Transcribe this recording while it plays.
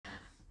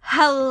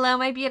Hello,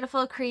 my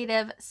beautiful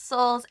creative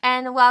souls,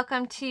 and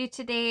welcome to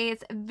today's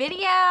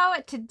video.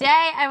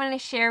 Today, I want to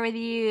share with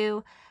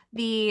you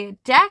the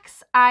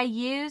decks I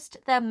used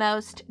the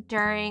most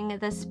during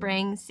the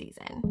spring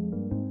season.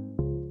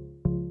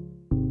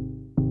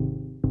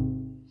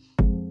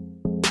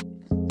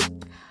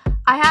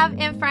 I have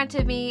in front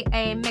of me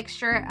a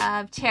mixture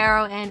of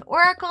tarot and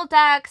oracle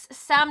decks,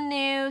 some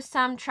new,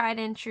 some tried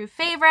and true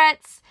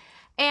favorites.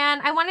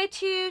 And I wanted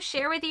to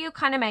share with you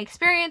kind of my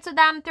experience with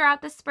them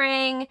throughout the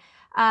spring,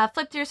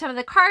 flip through some of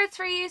the cards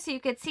for you so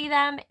you could see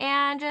them,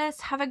 and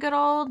just have a good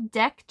old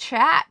deck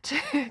chat,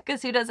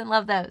 because who doesn't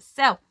love those?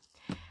 So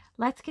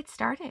let's get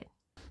started.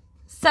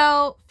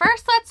 So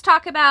first, let's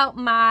talk about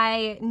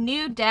my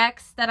new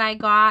decks that I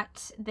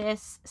got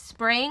this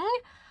spring.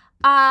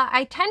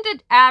 I tend to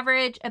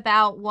average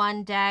about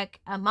one deck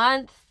a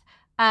month.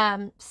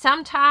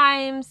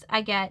 Sometimes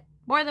I get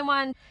more than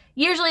one.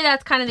 Usually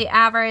that's kind of the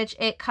average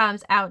it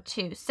comes out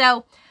to.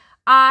 So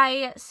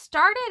I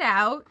started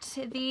out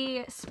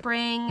the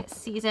spring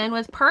season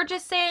with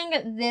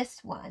purchasing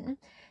this one.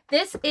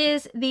 This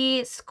is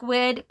the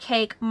Squid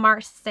Cake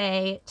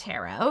Marseille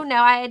Tarot.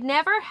 Now, I had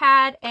never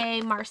had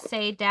a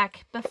Marseille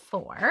deck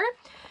before,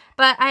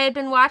 but I had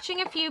been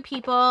watching a few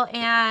people,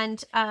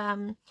 and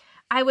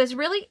I was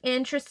really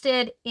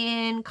interested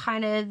in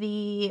kind of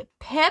the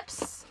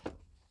pips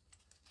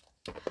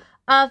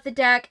of the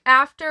deck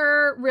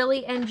after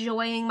really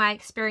enjoying my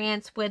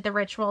experience with the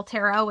Ritual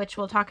Tarot, which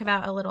we'll talk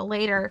about a little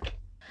later.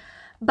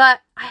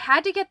 But I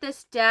had to get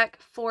this deck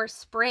for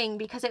spring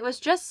because it was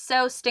just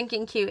so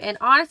stinking cute. And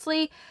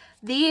honestly,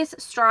 these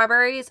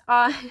strawberries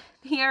on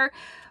here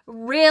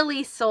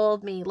really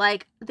sold me.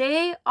 Like,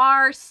 they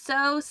are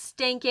so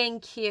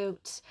stinking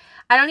cute.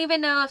 I don't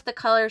even know if the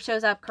color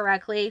shows up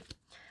correctly.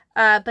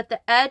 But the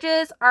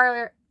edges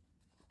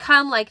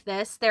come like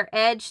this. They're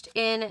edged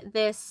in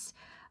this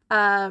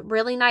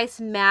really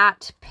nice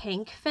matte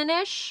pink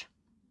finish.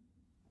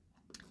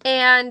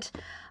 And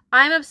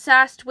I'm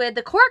obsessed with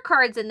the court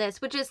cards in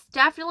this, which is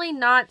definitely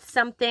not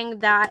something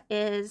that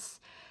is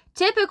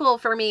typical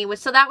for me.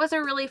 So that was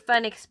a really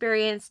fun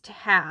experience to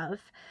have.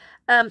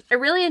 I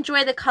really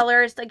enjoy the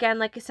colors. Again,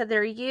 like I said,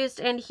 they're used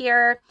in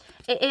here.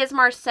 It is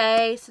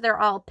Marseille, so they're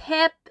all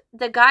pip.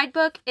 The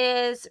guidebook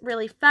is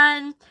really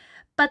fun.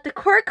 But the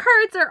court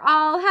cards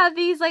have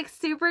these like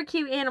super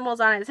cute animals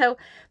on it. So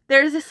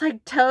there's this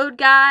like toad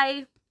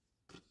guy.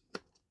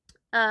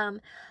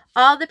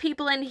 All the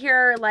people in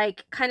here are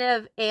like kind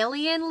of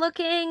alien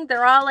looking.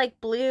 They're all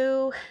like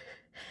blue.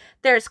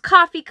 There's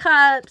coffee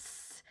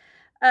cups.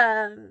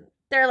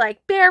 They're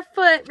like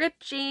barefoot,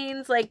 ripped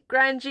jeans, like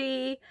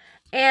grungy.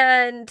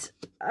 And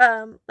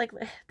like,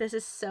 this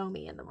is so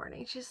me in the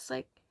morning. She's just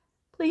like,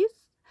 please,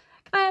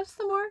 can I have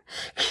some more?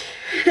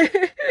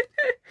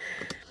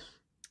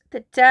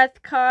 The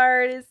death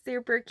card is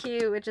super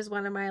cute, which is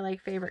one of my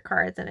like favorite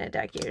cards in a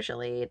deck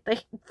usually.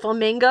 The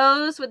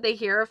flamingos with the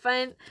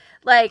hierophant.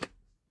 Like,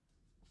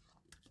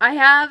 I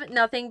have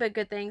nothing but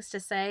good things to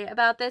say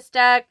about this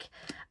deck.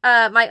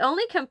 My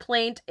only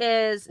complaint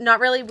is not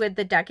really with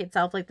the deck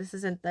itself. Like, this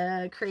isn't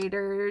the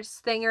creator's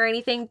thing or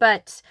anything,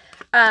 but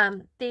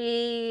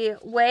the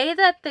way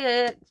that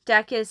the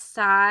deck is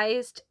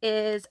sized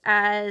is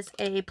as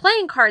a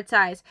playing card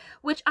size,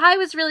 which I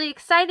was really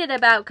excited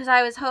about because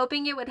I was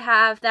hoping it would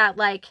have that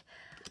like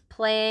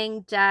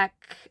playing deck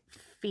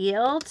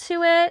feel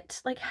to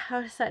it. Like,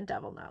 how does that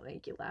devil not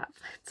make you laugh?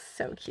 It's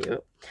so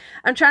cute.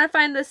 I'm trying to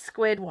find the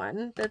squid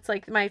one. That's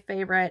like my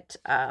favorite.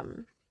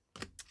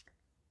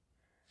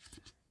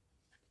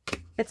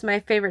 It's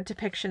my favorite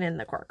depiction in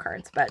the court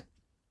cards. But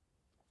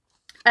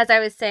as I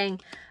was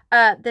saying,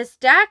 this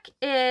deck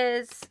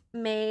is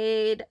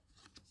made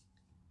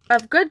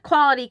of good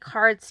quality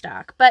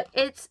cardstock, but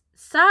its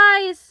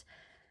size.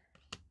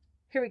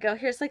 Here we go.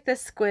 Here's like the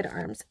squid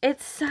arms.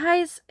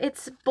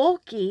 It's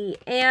bulky,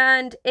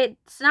 and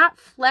it's not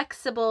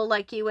flexible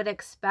like you would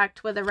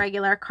expect with a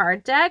regular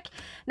card deck.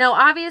 Now,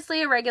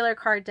 obviously, a regular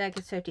card deck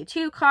is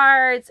 52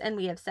 cards, and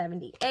we have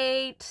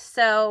 78.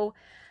 So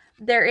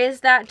there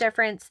is that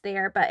difference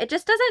there, but it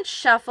just doesn't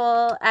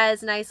shuffle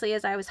as nicely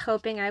as I was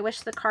hoping. I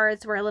wish the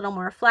cards were a little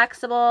more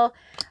flexible.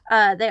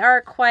 They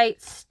are quite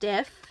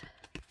stiff.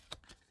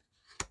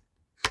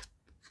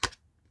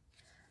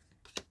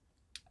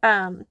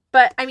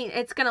 But I mean,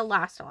 it's gonna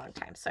last a long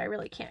time, so I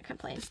really can't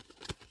complain.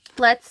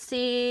 Let's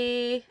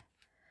see.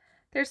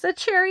 There's a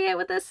chariot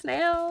with the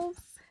snails.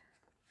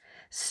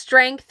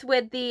 Strength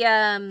with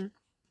the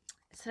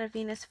is it a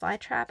Venus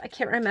flytrap? I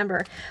can't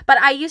remember.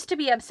 But I used to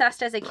be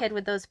obsessed as a kid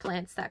with those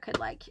plants that could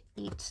like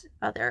eat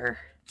other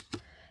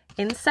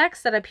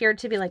insects that appeared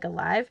to be like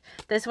alive.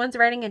 This one's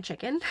riding a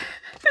chicken.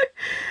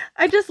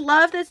 I just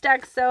love this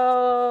deck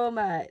so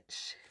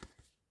much.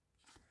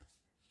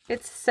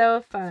 It's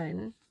so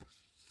fun.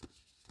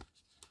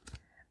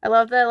 I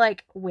love the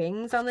like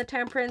wings on the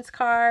Temperance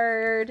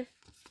card.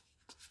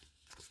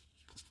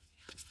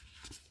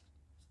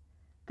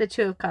 The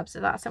Two of Cups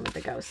is awesome with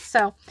the ghosts.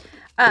 So,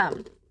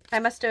 I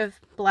must have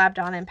blabbed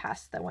on and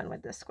passed the one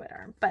with the squid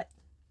arm. But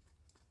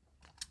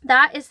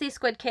that is the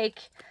Squid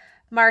Cake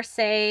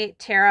Marseille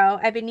Tarot.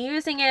 I've been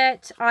using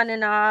it on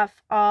and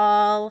off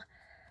all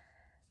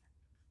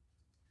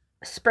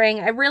spring.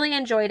 I really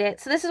enjoyed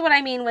it. So this is what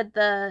I mean with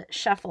the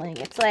shuffling.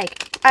 It's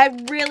like I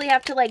really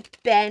have to like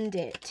bend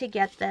it to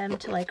get them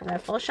to like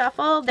riffle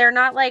shuffle. They're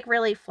not like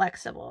really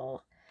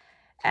flexible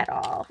at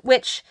all,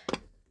 which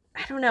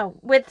I don't know,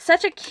 with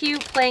such a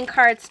cute playing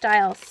card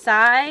style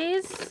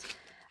size,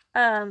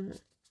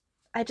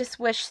 I just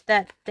wish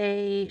that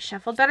they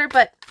shuffled better.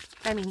 But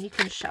I mean, you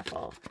can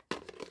shuffle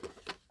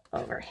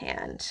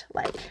overhand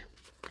like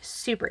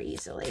super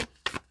easily.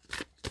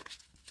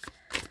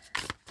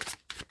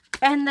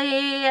 And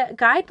the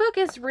guidebook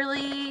is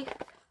really,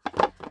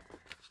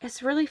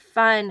 it's really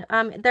fun.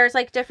 There's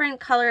like different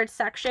colored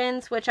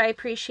sections, which I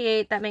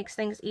appreciate. That makes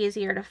things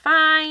easier to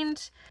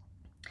find.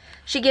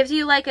 She gives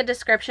you like a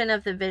description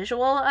of the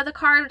visual of the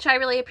card, which I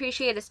really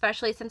appreciate,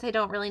 especially since I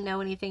don't really know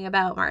anything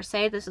about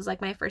Marseille. This is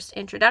like my first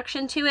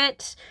introduction to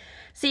it.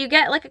 So you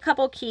get like a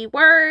couple key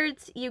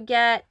words, you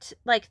get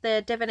like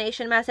the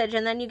divination message,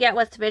 and then you get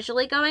what's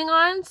visually going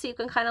on. So you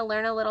can kind of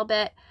learn a little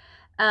bit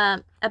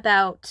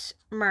about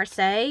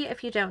Marseille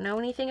if you don't know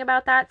anything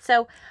about that.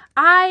 So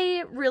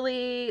I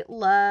really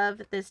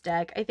love this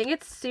deck. I think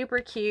it's super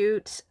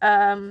cute.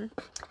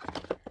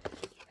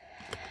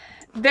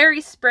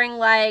 Very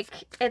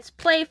spring-like. It's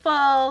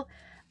playful.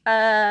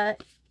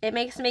 It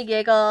makes me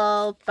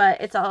giggle, but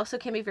it's also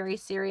can be very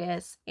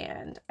serious,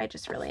 and I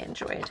just really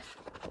enjoyed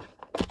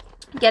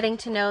getting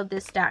to know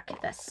this deck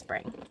this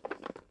spring.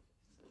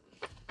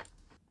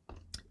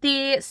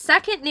 The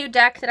second new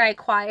deck that I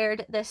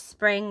acquired this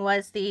spring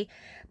was the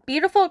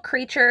Beautiful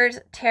Creatures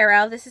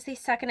Tarot. This is the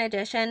second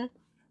edition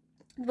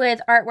with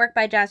artwork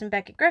by Jasmine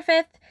Beckett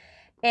Griffith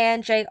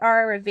and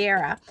J.R.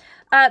 Rivera.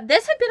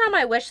 This had been on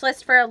my wish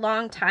list for a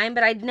long time,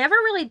 but I'd never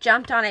really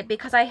jumped on it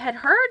because I had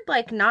heard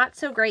like not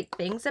so great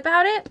things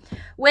about it,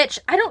 which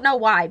I don't know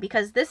why,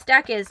 because this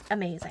deck is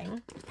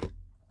amazing.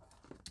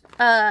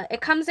 It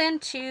comes in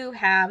 2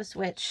 halves,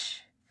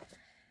 which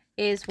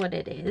is what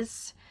it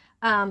is.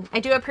 I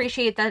do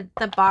appreciate that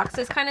the box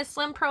is kind of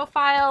slim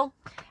profile.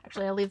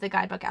 Actually, I'll leave the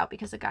guidebook out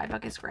because the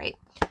guidebook is great.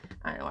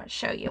 I want to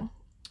show you.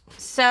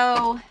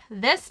 So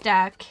this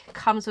deck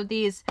comes with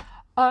these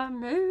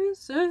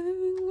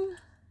amazing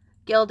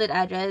gilded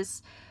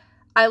edges.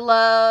 I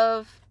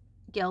love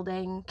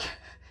gilding.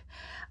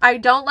 I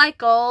don't like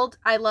gold.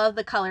 I love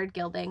the colored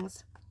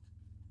gildings.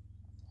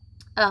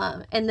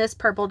 And this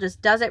purple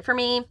just does it for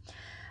me.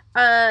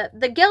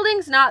 The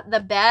gilding's not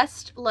the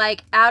best.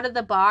 Like out of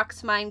the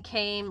box, mine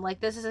came like,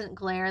 this isn't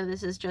glare.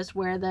 This is just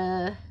where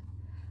the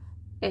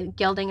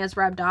gilding is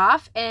rubbed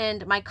off.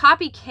 And my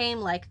copy came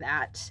like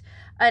that.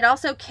 It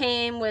also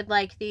came with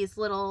like these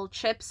little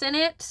chips in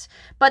it,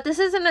 but this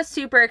isn't a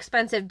super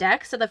expensive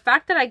deck. So the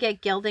fact that I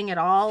get gilding at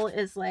all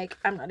is like,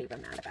 I'm not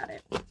even mad about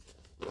it.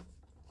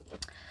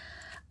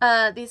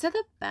 These are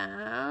the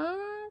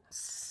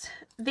backs.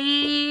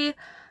 The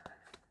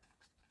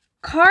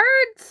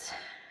cards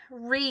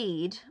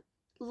read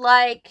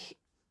like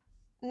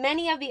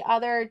many of the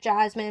other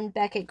Jasmine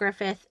Beckett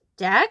Griffith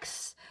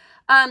decks.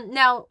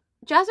 Now,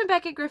 Jasmine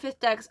Beckett Griffith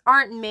decks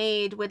aren't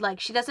made with like,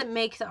 she doesn't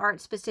make the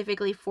art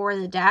specifically for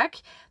the deck.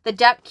 The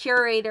deck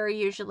curator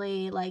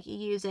usually like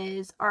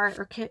uses art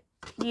or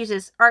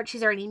uses art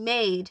she's already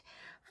made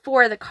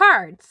for the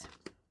cards.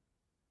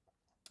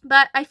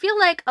 But I feel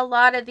like a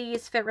lot of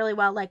these fit really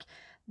well. Like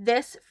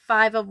this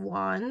 5 of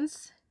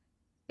Wands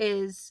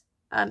is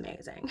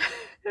amazing.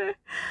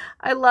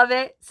 I love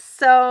it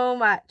so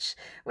much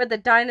with the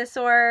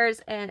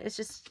dinosaurs, and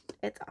it's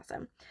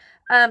awesome.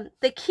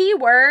 The key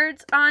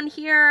words on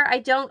here, I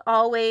don't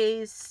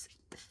always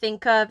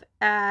think of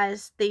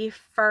as the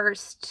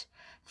first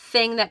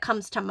thing that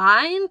comes to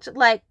mind.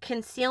 Like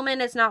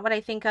concealment is not what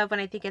I think of when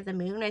I think of the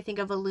moon. I think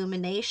of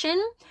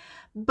illumination.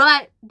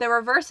 But the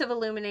reverse of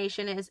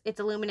illumination is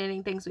it's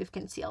illuminating things we've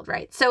concealed,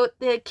 right? So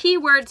the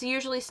keywords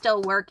usually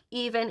still work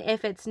even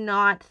if it's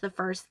not the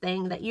first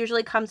thing that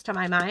usually comes to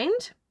my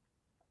mind.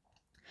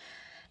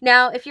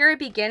 Now, if you're a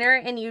beginner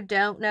and you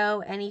don't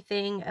know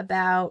anything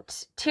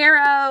about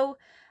tarot,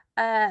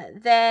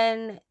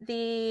 then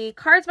the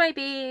cards might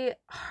be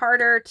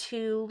harder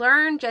to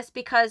learn just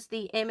because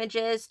the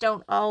images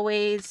don't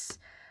always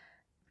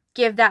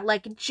give that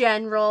like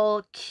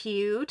general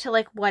cue to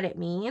like what it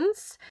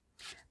means.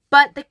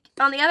 But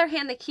on the other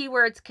hand, the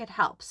keywords could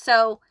help.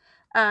 So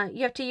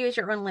you have to use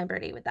your own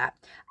liberty with that.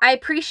 I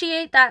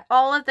appreciate that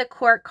all of the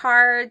court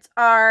cards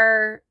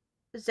are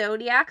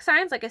zodiac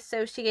signs, like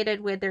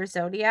associated with their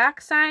zodiac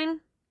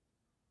sign,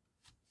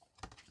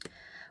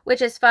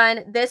 which is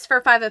fun. This for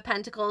 5 of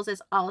Pentacles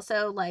is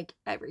also like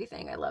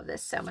everything. I love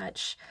this so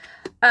much.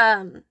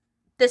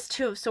 This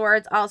 2 of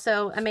Swords,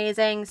 also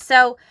amazing.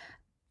 So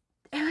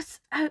it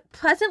was a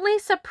pleasantly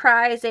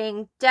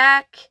surprising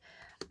deck.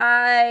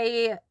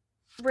 I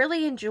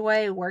really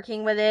enjoy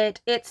working with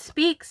it. It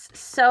speaks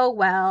so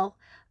well.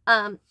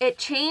 It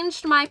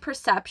changed my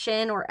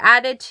perception or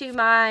added to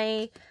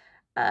my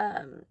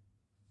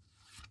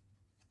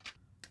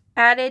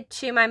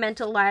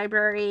mental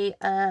library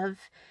of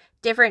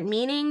different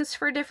meanings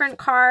for different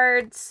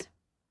cards.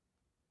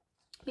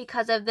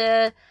 because of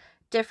the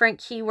different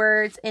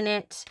keywords in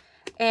it.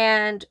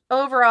 And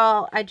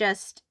overall,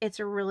 it's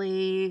a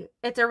really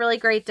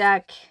great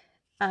deck.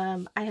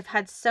 I have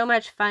had so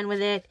much fun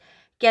with it,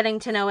 getting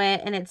to know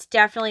it, and it's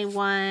definitely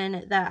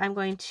one that I'm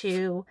going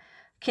to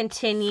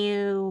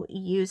continue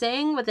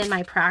using within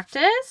my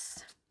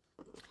practice.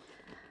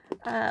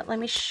 Let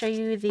me show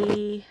you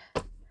the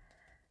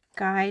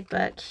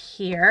guidebook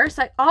here.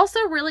 So I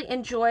also really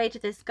enjoyed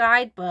this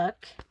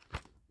guidebook.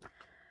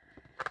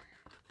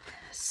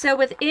 So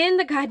within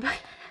the guidebook,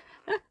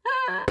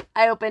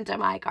 I opened to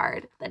my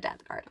card, the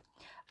death card.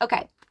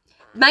 Okay.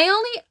 My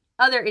only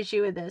other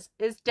issue with this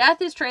is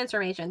death is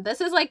transformation. This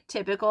is like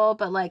typical,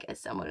 but like as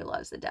someone who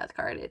loves the death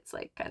card, it's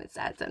like kind of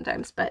sad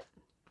sometimes. But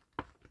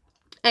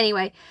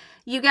anyway,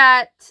 you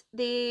get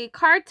the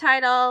card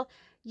title.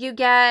 You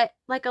get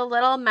like a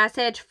little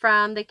message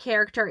from the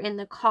character in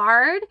the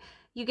card.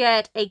 You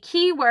get a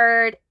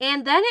keyword,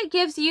 and then it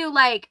gives you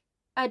like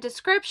a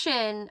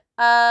description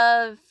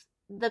of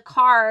the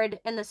card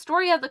and the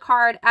story of the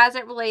card as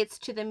it relates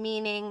to the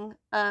meaning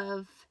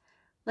of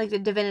like the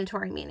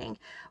divinatory meaning,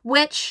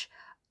 which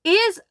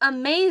is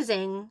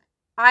amazing,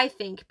 I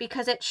think,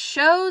 because it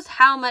shows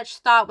how much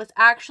thought was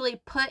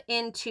actually put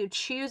into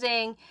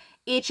choosing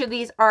each of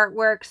these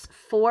artworks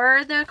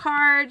for the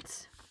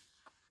cards.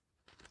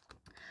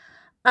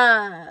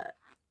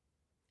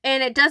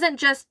 And it doesn't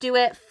just do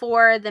it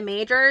for the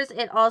majors,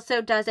 it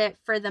also does it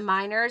for the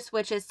minors,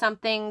 which is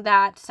something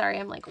that, sorry,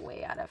 I'm like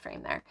way out of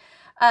frame there.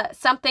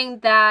 Something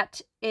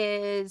that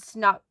is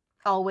not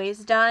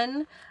always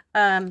done.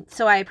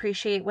 So I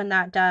appreciate when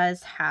that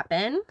does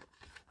happen.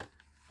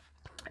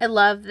 I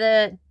love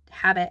the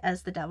habit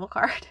as the devil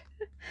card.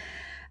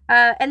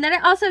 And then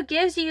it also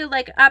gives you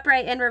like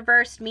upright and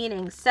reversed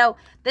meanings. So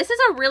this is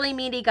a really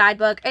meaty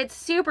guidebook. It's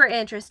super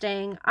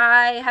interesting.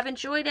 I have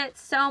enjoyed it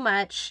so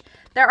much.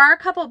 There are a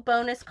couple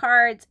bonus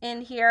cards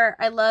in here.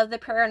 I love the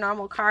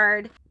paranormal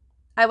card.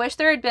 I wish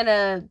there had been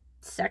a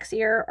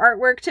sexier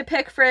artwork to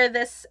pick for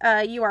this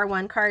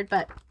UR1 card,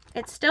 but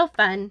it's still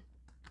fun.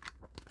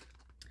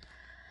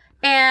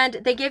 And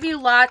they give you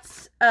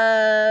lots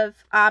of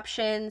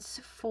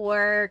options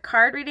for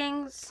card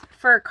readings,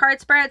 for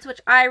card spreads, which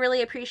I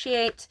really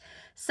appreciate.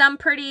 Some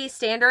pretty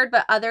standard,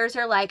 but others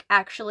are like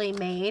actually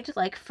made,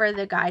 like for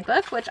the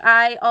guidebook, which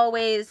I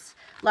always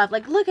love.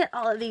 Like, look at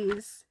all of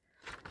these.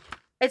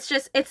 It's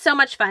so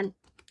much fun.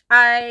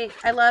 I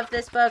love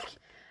this book.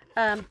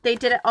 They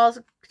did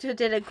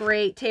a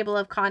great table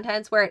of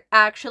contents where it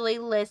actually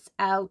lists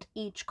out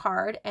each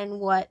card and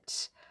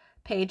what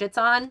page it's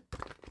on.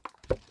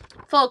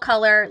 Full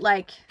color.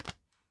 Like,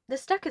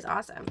 this deck is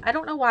awesome. I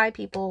don't know why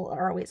people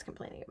are always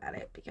complaining about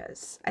it,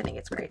 because I think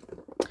it's great.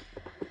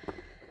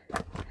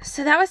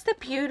 So that was the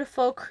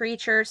Beautiful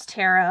Creatures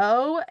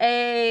Tarot.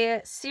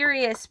 A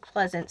serious,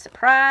 pleasant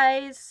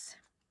surprise.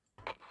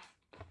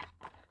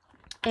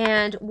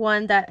 And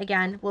one that,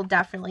 again, will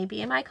definitely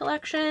be in my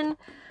collection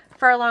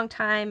for a long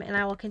time, and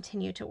I will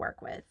continue to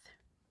work with.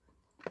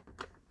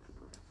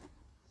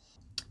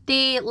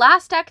 The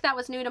last deck that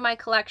was new to my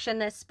collection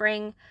this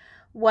spring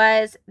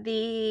was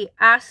the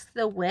Ask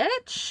the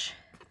Witch.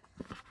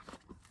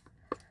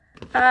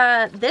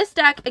 This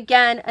deck,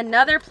 again,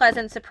 another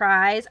pleasant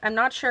surprise. I'm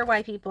not sure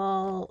why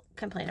people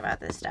complain about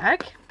this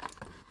deck.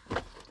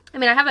 I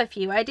mean, I have a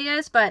few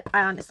ideas, but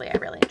I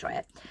really enjoy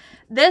it.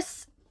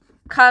 This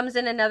comes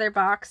in another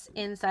box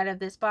inside of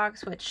this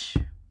box, which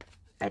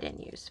I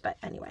didn't use, but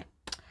anyway.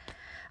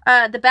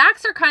 The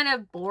backs are kind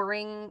of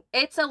boring.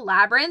 It's a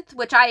labyrinth,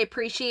 which I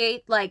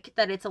appreciate, like,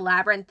 that it's a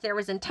labyrinth. There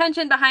was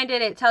intention behind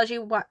it. It tells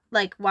you what,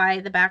 like, why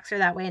the backs are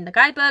that way in the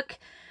guidebook.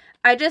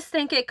 I just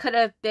think it could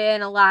have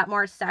been a lot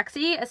more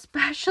sexy,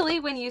 especially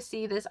when you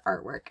see this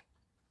artwork.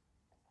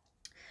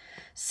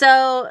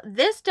 So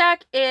this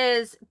deck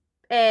is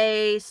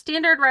a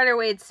standard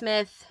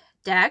Rider-Waite-Smith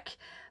deck,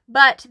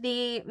 but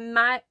the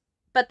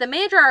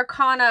major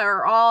arcana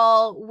are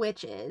all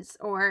witches,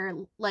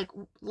 or like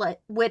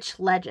witch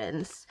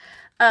legends.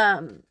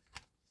 And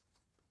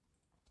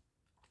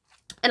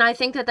I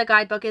think that the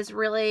guidebook is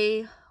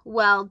really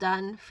well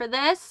done for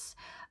this.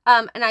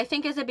 And I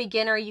think as a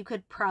beginner, you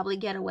could probably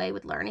get away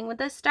with learning with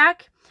this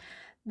deck.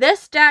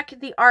 This deck,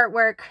 the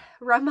artwork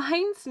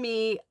reminds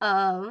me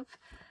of,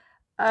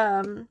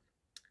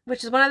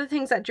 which is one of the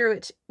things that drew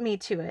me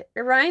to it.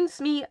 It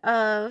reminds me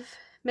of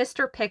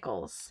Mr.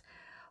 Pickles,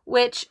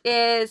 which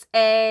is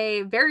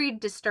a very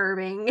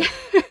disturbing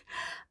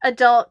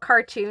adult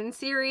cartoon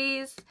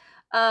series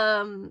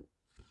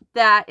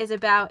that is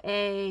about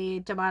a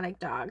demonic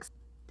dog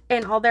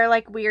and all their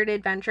like weird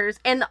adventures,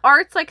 and the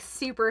art's like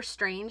super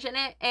strange in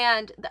it.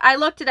 And I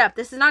looked it up.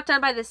 This is not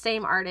done by the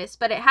same artist,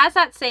 but it has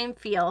that same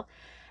feel,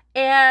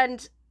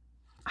 and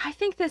I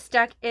think this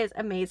deck is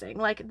amazing.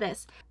 Like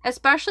this,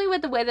 especially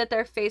with the way that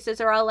their faces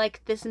are all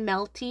like this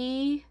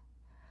melty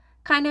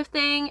kind of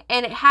thing,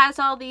 and it has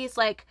all these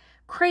like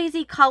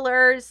crazy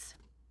colors,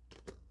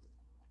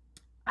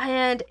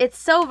 and it's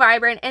so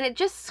vibrant, and it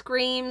just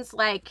screams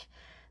like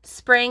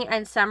spring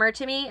and summer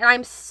to me. And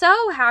I'm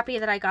so happy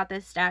that I got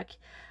this deck.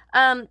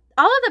 All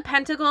of the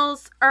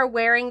pentacles are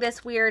wearing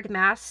this weird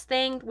mask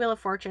thing. Wheel of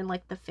Fortune,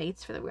 like the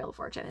fates for the Wheel of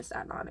Fortune, is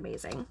that not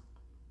amazing?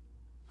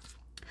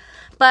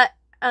 But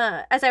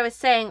as I was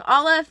saying,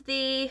 all of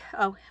the,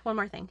 oh, one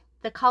more thing.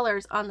 The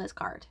colors on this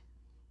card,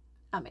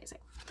 amazing.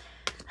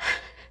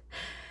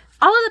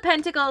 All of the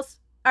pentacles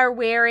are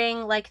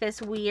wearing like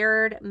this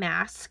weird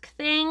mask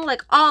thing,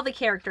 like all the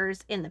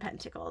characters in the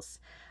pentacles,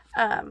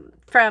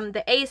 from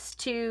the ace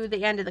to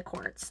the end of the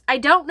courts. I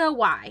don't know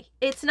why.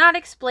 It's not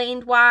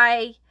explained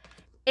why.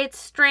 It's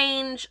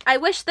strange. I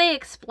wish they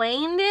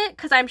explained it,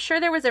 because I'm sure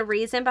there was a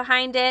reason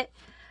behind it,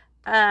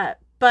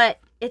 but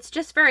it's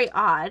just very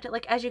odd.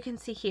 Like, as you can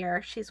see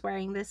here, she's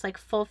wearing this like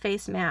full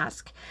face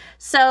mask.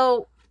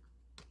 So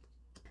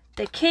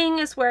the king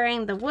is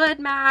wearing the wood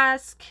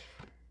mask.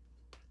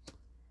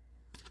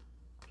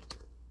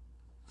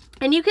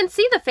 And you can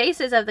see the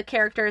faces of the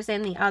characters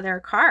in the other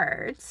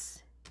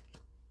cards.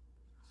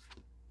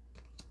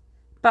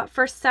 But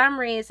for some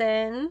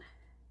reason,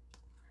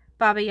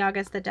 Baba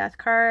Yaga's the death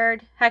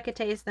card.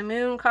 Hecate's the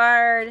moon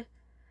card.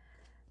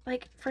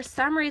 Like, for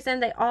some reason,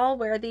 they all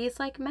wear these,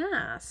 like,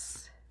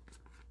 masks.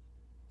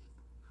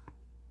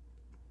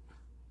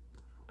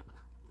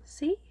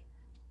 See?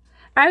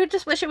 I would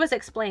just wish it was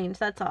explained,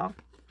 that's all.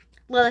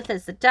 Lilith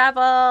is the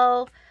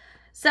devil.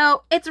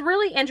 So, it's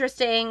really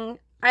interesting.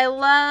 I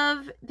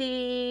love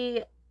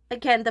the,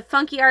 again, the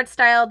funky art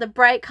style. The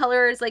bright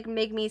colors, like,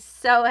 make me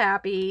so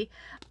happy.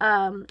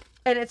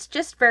 And it's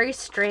just very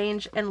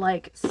strange and,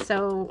 like,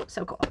 so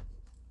cool.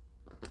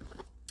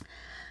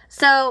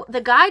 So,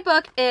 the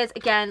guidebook is,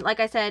 again, like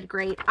I said,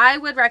 great. I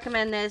would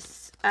recommend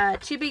this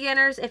to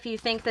beginners if you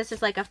think this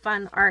is, like, a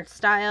fun art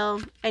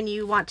style and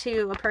you want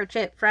to approach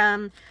it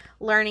from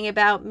learning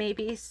about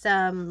maybe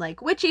some,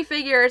 like, witchy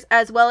figures,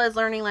 as well as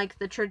learning, like,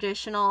 the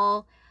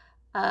traditional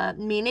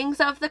meanings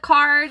of the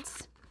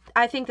cards.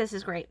 I think this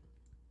is great.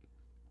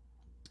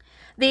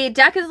 The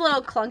deck is a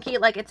little clunky,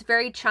 like it's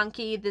very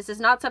chunky. This is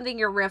not something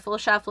you're riffle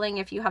shuffling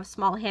if you have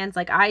small hands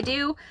like I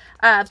do,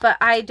 but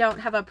I don't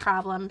have a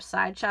problem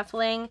side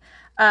shuffling.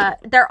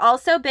 They're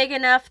also big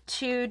enough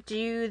to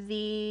do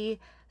the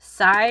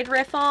side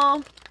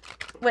riffle,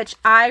 which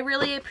I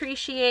really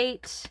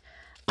appreciate,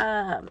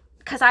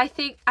 because I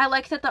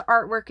like that the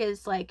artwork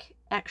is like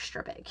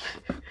extra big.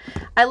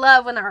 I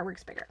love when the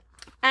artwork's bigger.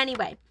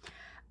 Anyway,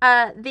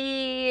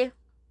 the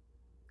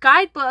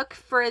guidebook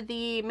for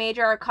the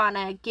major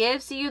arcana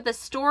gives you the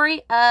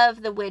story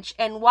of the witch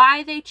and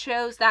why they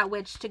chose that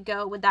witch to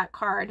go with that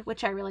card,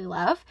 which I really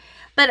love.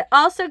 But it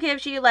also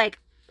gives you, like,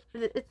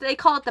 they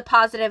call it the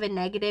positive and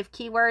negative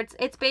keywords.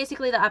 It's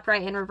basically the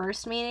upright and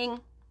reversed meaning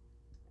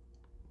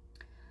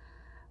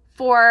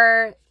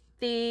for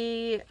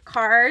the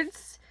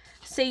cards.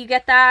 So you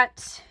get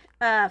that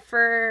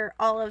for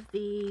all of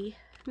the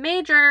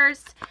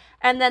majors.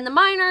 And then the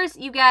minors,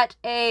 you get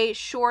a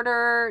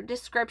shorter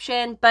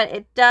description, but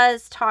it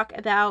does talk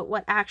about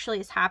what actually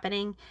is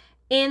happening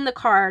in the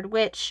card,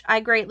 which I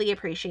greatly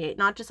appreciate.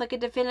 Not just like a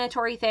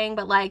definitory thing,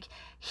 but like,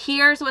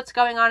 here's what's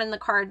going on in the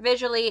card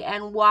visually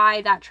and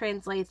why that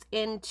translates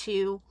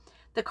into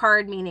the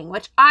card meaning,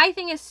 which I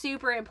think is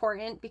super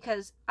important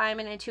because I'm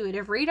an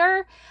intuitive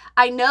reader.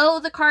 I know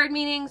the card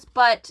meanings,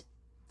 but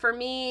for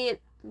me,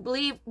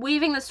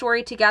 weaving the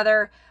story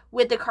together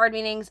with the card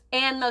meanings,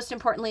 and most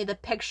importantly, the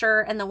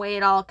picture and the way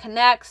it all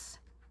connects,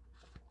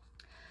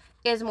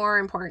 is more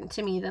important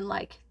to me than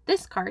like,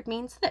 this card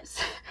means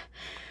this.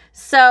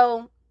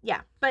 So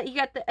yeah, but you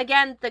get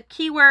again, the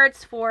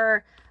keywords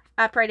for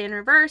upright and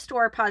reversed,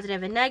 or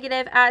positive and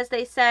negative, as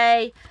they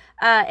say.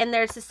 And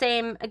there's the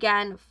same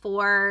again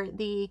for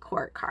the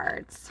court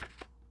cards.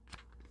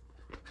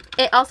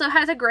 It also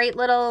has a great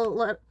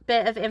little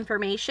bit of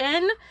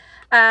information.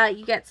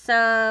 You get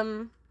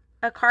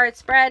a card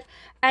spread,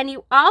 and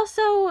you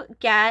also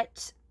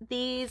get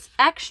these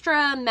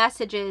extra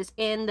messages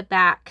in the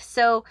back.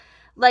 So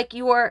like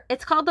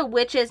it's called the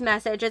witch's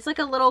message. It's like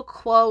a little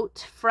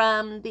quote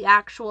from the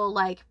actual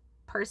like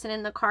person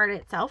in the card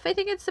itself, I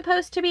think it's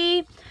supposed to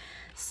be.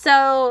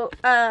 So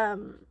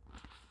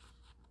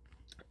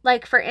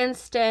like for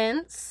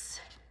instance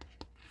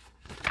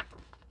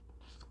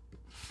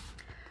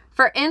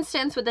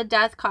with the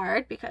death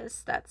card,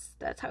 because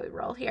that's how we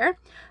roll here,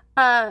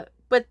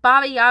 with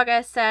Baba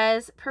Yaga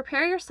says,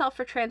 prepare yourself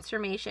for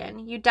transformation.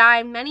 You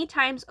die many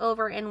times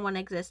over in one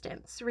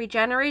existence,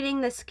 regenerating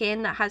the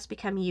skin that has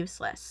become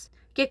useless.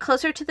 Get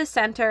closer to the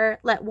center,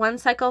 let one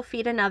cycle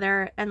feed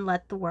another, and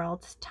let the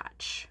world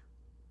touch.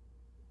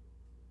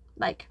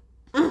 Like,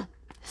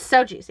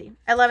 so juicy.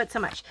 I love it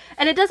so much.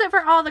 And it does it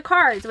for all the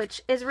cards,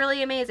 which is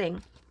really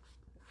amazing.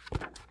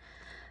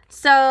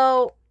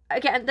 So,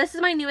 again, this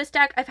is my newest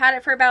deck. I've had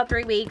it for about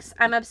 3 weeks.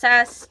 I'm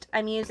obsessed.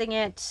 I'm using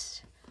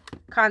it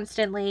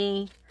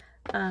constantly.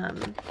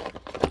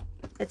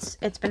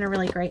 It's been a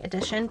really great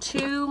addition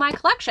to my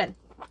collection.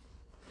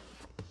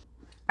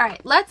 All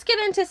right, let's get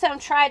into some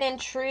tried and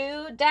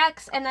true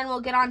decks, and then we'll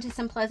get on to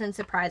some pleasant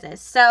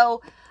surprises.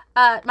 So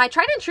my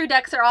tried and true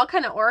decks are all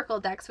kind of oracle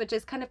decks, which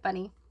is kind of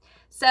funny.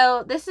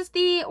 So this is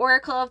the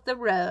Oracle of the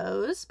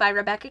Rose by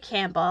Rebecca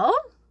Campbell.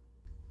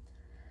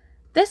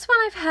 This one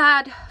I've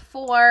had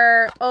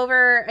for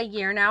over a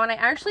year now, and I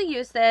actually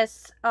use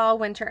this all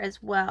winter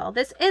as well.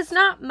 This is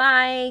not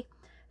my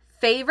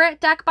favorite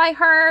deck by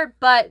her,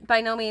 but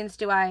by no means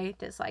do I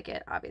dislike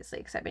it, obviously,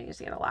 because I've been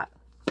using it a lot.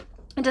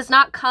 It does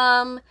not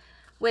come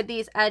with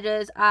these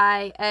edges.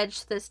 I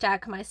edged this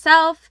deck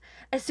myself.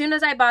 As soon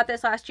as I bought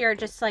this last year, it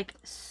just like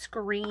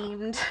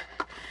screamed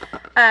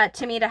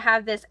to me to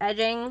have this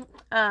edging,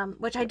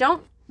 which I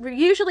don't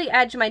usually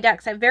edge my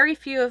decks. I have very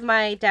few of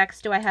my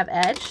decks do I have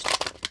edged.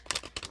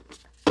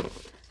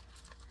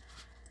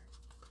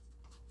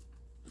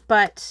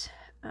 But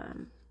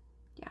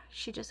yeah,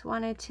 she just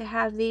wanted to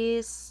have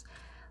these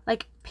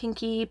like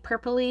pinky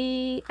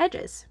purpley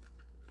edges.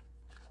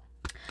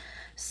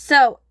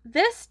 So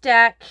this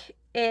deck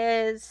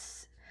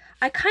is,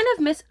 I kind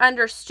of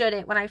misunderstood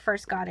it when I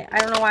first got it. I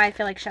don't know why I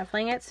feel like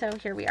shuffling it, so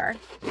here we are.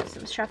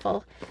 Some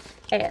shuffle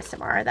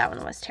ASMR. That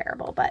one was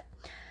terrible, but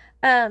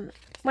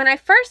when I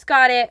first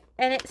got it,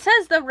 and it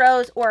says the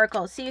Rose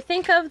Oracle, so you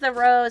think of the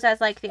rose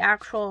as like the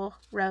actual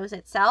rose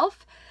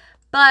itself,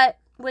 but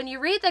when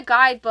you read the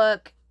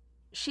guidebook,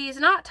 she's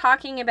not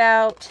talking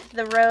about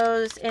the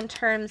rose in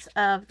terms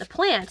of the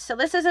plant. So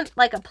this isn't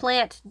like a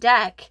plant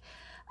deck.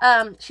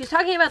 She's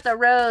talking about the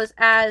rose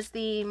as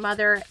the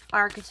mother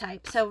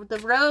archetype. So the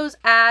rose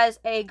as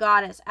a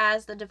goddess,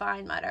 as the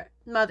divine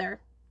mother,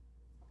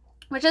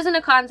 which isn't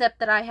a concept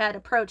that I had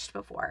approached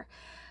before.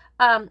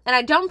 And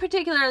I don't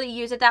particularly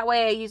use it that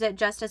way. I use it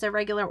just as a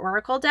regular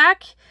oracle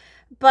deck.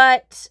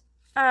 But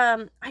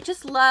I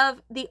just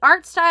love the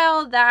art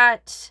style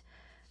that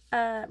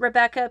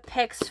Rebecca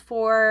picks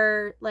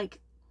for, like,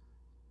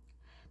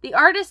 the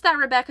artist that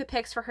Rebecca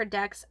picks for her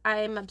decks.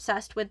 I'm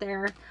obsessed with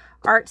their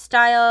art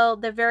style.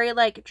 The very,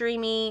 like,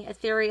 dreamy,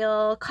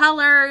 ethereal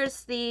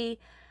colors, the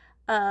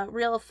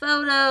real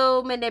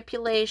photo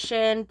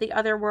manipulation, the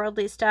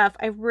otherworldly stuff.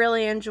 I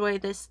really enjoy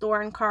this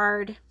Thorn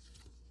card.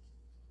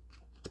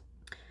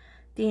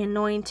 The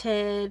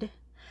Anointed.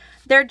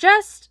 They're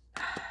just...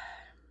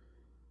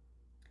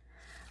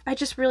 I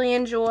just really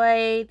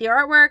enjoy the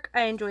artwork.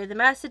 I enjoy the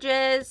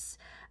messages.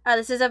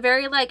 This is a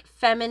very like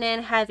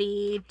feminine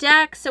heavy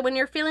deck. So when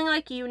you're feeling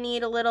like you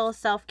need a little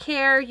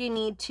self-care, you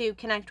need to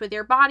connect with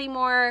your body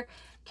more,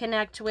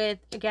 connect with,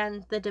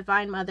 again, the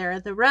divine mother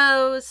of the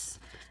rose.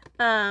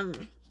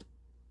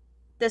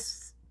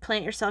 This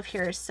Plant Yourself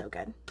here is so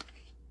good.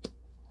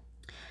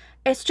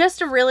 It's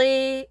just a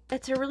really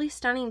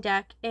stunning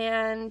deck,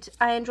 and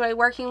I enjoy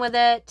working with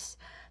it.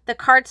 The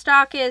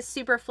cardstock is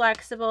super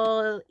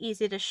flexible,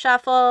 easy to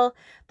shuffle.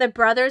 The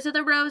Brothers of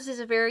the Rose is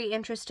a very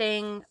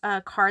interesting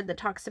card that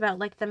talks about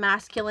like the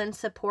masculine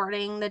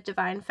supporting the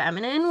divine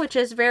feminine, which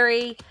is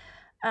very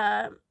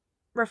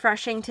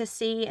refreshing to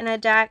see in a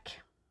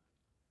deck.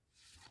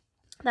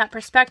 That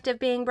perspective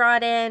being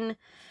brought in,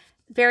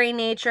 very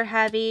nature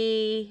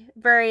heavy,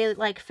 very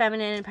like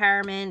feminine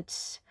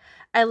empowerment.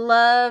 I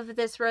love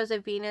this Rose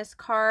of Venus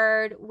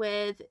card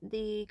with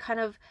the kind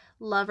of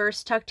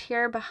lovers tucked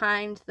here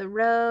behind the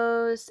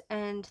rose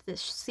and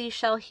this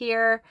seashell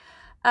here.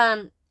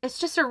 It's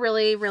just a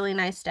really, really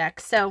nice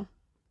deck. So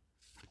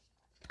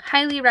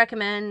highly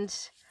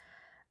recommend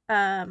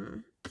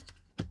any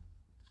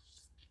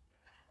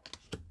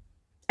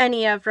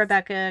of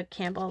Rebecca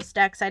Campbell's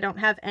decks. I don't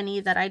have any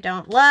that I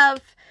don't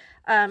love.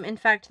 In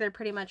fact, they're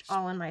pretty much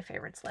all on my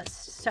favorites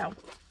list. So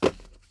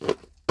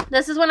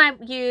this is one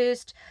I've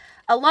used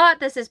a lot.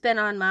 This has been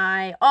on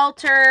my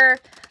altar.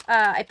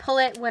 I pull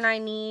it when I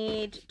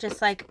need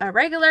just like a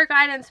regular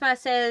guidance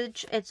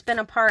message. It's been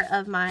a part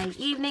of my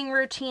evening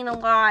routine a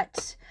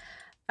lot.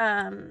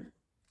 And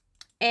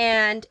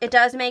it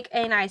does make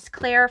a nice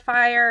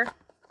clarifier.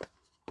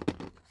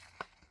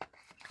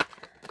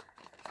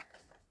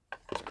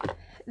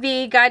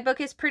 The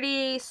guidebook is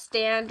pretty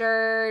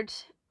standard.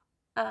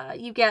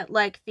 You get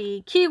like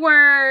the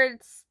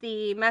keywords,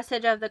 the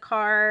message of the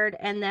card,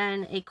 and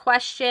then a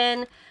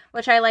question,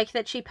 which I like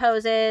that she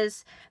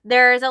poses.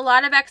 There's a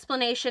lot of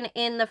explanation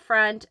in the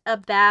front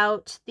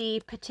about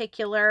the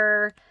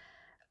particular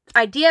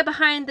idea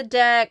behind the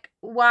deck,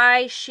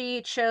 why she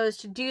chose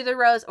to do the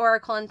Rose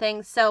Oracle and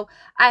things. So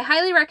I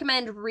highly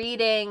recommend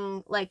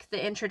reading like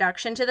the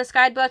introduction to this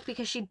guidebook,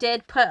 because she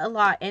did put a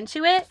lot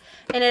into it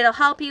and it'll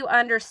help you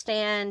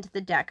understand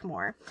the deck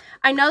more.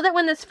 I know that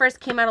when this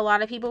first came out, a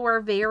lot of people were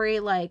very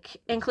like,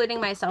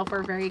 including myself,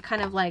 were very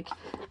kind of like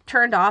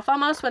turned off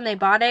almost when they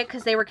bought it,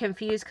 because they were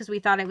confused because we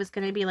thought it was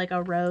going to be like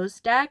a rose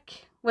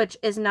deck, which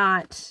is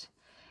not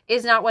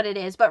what it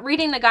is. But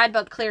reading the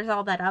guidebook clears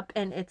all that up,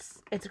 and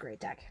it's a great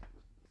deck.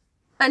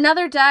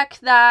 Another deck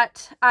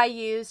that I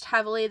used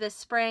heavily this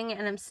spring,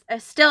 and I'm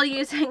still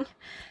using,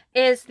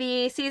 is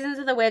the Seasons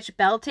of the Witch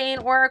Beltane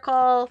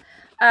Oracle.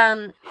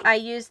 I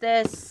use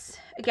this,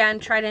 again,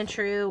 tried and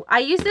true. I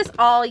use this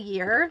all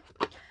year.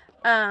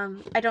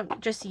 I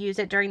don't just use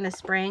it during the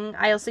spring.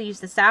 I also use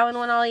the Samhain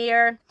one all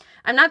year.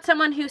 I'm not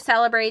someone who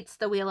celebrates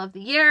the Wheel of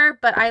the Year,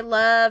 but I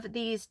love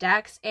these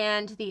decks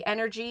and the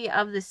energy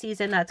of the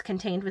season that's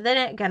contained within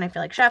it. Again, I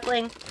feel like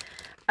shuffling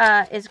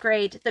is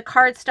great. The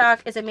cardstock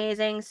is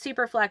amazing,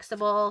 super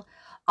flexible.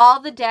 All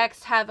the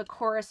decks have a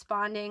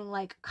corresponding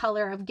like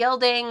color of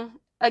gilding.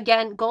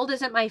 Again, gold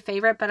isn't my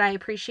favorite, but I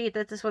appreciate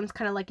that this one's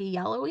kind of like a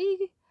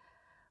yellowy,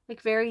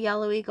 like very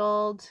yellowy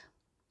gold.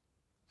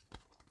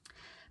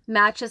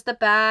 Matches the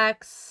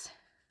backs.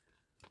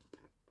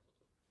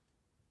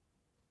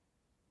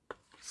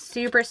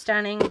 Super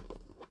stunning.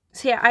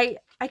 So yeah,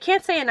 I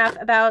can't say enough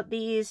about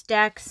these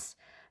decks.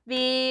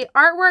 The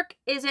artwork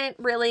isn't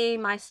really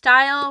my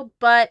style,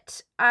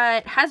 but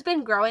it has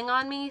been growing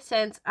on me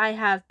since I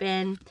have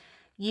been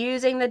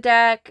using the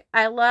deck.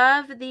 I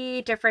love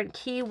the different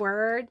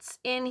keywords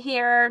in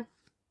here.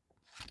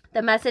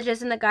 The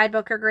messages in the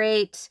guidebook are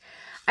great.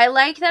 I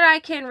like that I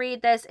can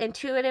read this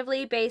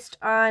intuitively based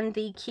on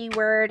the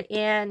keyword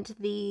and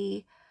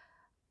the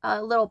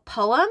little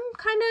poem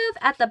kind of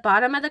at the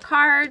bottom of the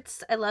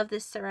cards. I love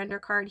this surrender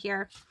card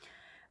here.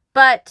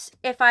 But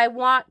if I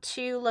want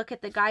to look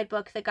at the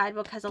guidebook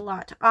has a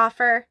lot to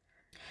offer.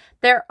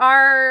 There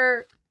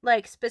are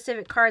like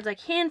specific cards like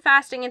hand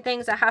fasting and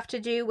things that have to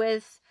do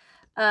with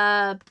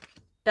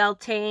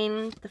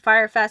Beltane, the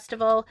Fire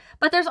Festival.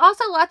 But there's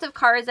also lots of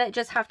cards that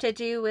just have to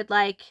do with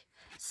like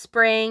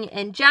spring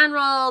in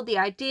general, the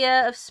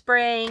idea of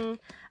spring,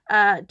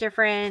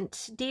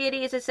 different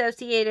deities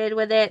associated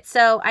with it.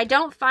 So I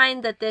don't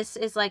find that this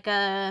is like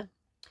a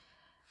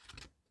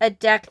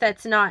deck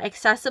that's not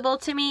accessible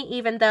to me,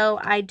 even though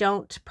I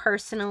don't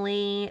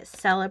personally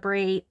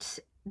celebrate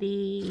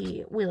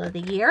the Wheel of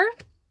the Year.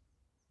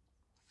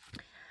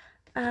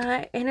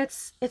 And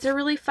it's a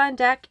really fun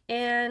deck,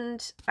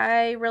 and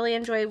I really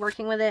enjoy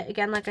working with it,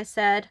 again, like I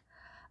said,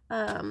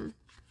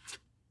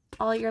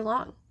 all year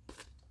long.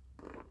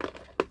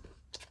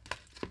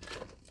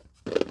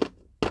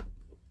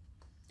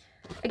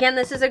 Again,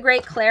 this is a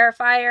great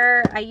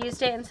clarifier. I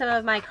used it in some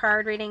of my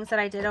card readings that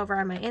I did over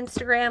on my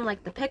Instagram,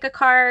 like the pick a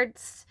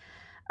cards.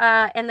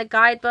 And the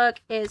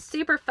guidebook is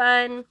super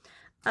fun.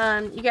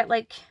 You get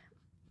like,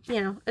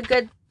 you know, a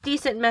good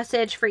decent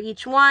message for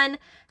each one.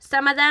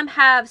 Some of them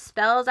have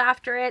spells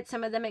after it.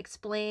 Some of them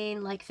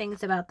explain like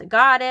things about the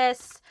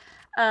goddess.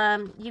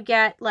 You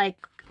get like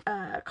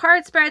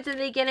card spreads at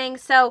the beginning.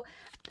 So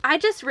I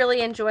just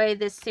really enjoy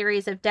this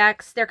series of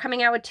decks. They're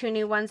coming out with 2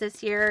 new ones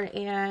this year,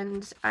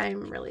 and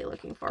I'm really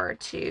looking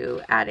forward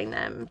to adding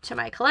them to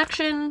my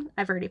collection.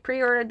 I've already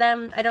pre-ordered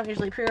them. I don't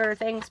usually pre-order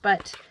things,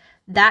 but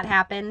that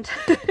happened.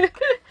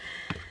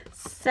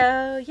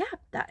 So yeah,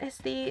 that is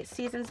the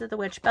Seasons of the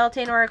Witch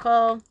Beltane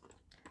Oracle.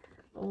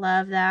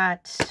 Love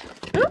that.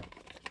 Oop.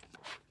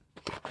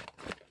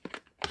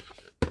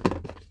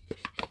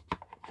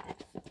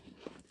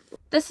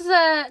 This is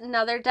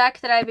another deck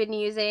that I've been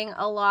using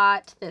a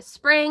lot this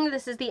spring.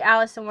 This is the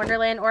Alice in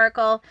Wonderland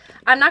Oracle.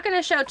 I'm not going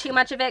to show too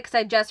much of it because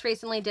I just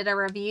recently did a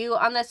review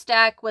on this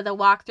deck with a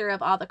walkthrough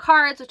of all the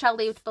cards, which I'll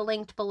leave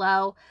linked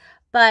below.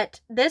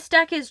 But this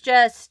deck is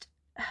just,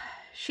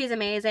 she's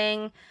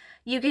amazing.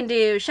 You can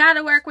do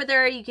shadow work with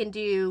her. You can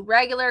do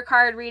regular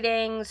card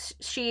readings.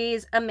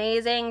 She's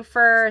amazing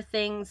for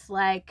things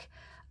like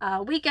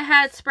week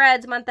ahead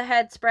spreads, month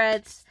ahead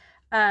spreads.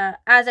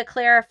 As a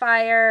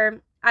clarifier,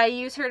 I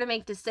use her to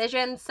make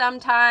decisions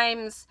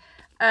sometimes.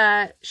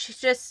 She's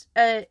just,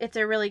 it's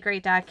a really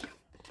great deck.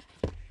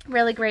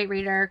 Really great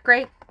reader.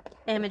 Great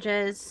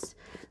images.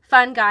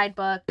 Fun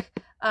guidebook.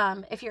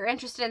 If you're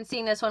interested in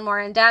seeing this one more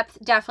in depth,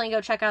 definitely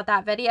go check out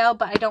that video.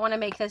 But I don't want to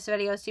make this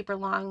video super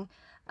long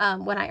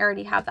when I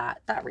already have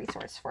that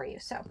resource for you.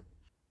 So, all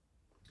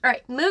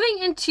right, moving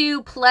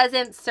into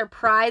pleasant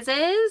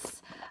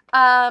surprises.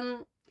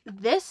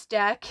 This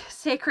deck,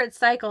 Sacred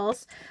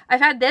Cycles,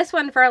 I've had this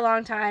one for a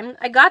long time.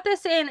 I got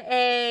this in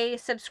a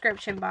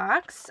subscription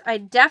box. I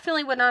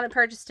definitely would not have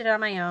purchased it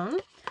on my own.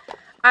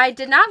 I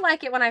did not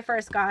like it when I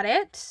first got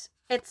it.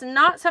 It's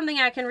not something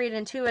I can read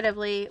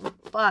intuitively,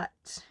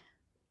 but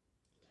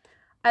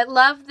I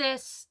love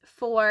this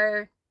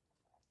for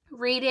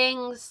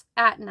readings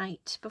at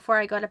night before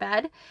I go to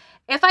bed.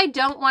 If I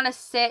don't want to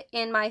sit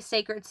in my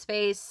sacred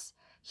space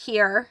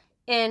here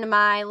in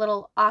my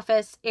little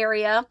office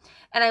area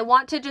and I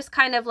want to just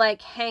kind of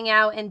like hang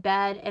out in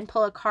bed and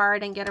pull a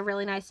card and get a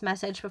really nice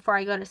message before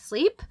I go to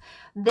sleep,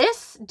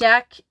 this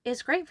deck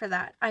is great for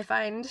that, I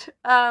find.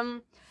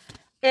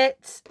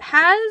 It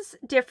has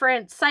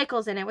different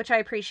cycles in it, which I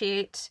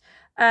appreciate.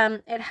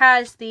 It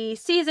has the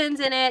seasons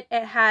in it.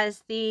 It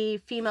has the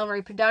female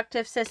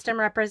reproductive system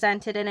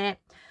represented in it.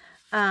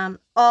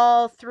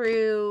 All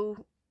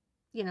through,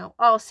 you know,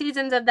 all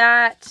seasons of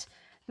that.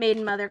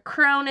 Maiden Mother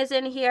Crone is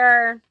in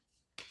here.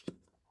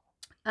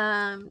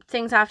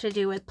 Things have to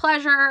do with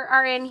pleasure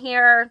are in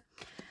here.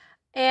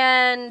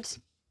 And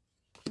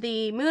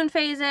the moon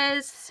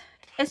phases.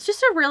 It's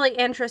just a really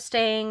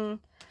interesting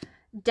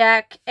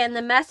deck. And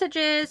the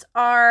messages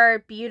are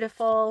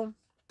beautiful.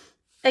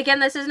 Again,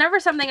 this is never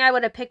something I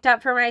would have picked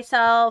up for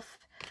myself.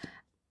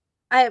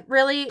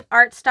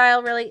 Art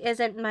style really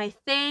isn't my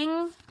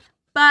thing.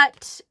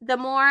 But the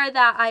more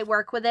that I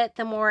work with it,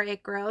 the more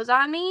it grows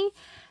on me.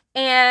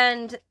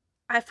 And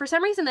for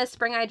some reason this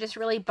spring, I just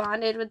really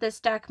bonded with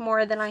this deck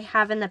more than I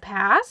have in the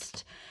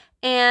past.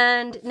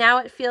 And now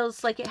it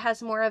feels like it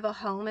has more of a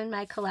home in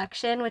my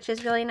collection, which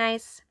is really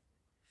nice.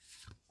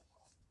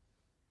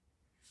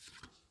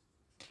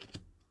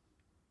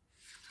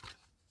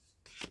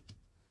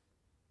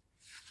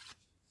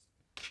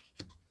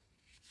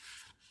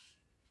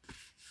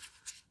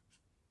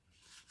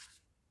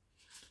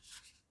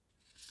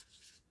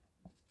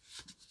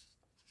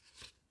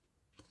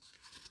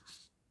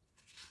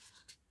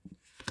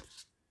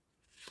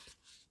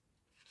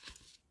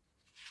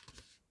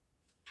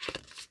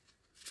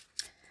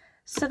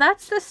 So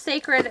that's the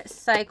Sacred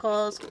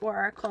Cycles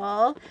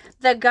Oracle.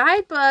 The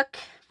guidebook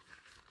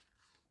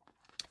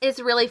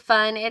is really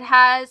fun. It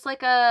has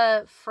like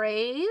a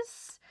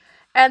phrase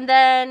and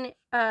then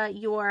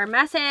your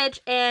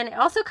message, and it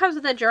also comes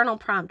with a journal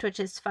prompt, which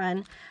is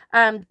fun.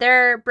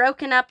 They're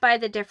broken up by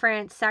the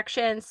different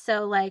sections.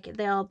 So like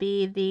there'll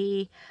be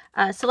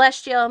the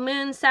celestial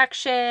moon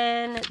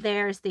section,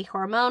 there's the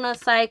hormonal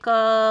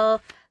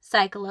cycle,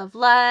 cycle of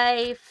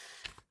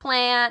life,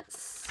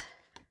 plants.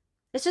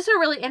 It's just a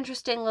really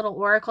interesting little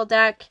oracle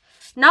deck.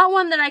 Not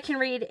one that I can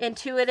read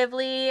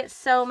intuitively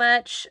so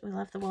much. We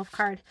love the wolf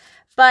card.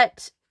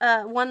 But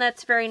one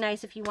that's very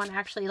nice if you want to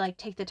actually like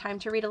take the time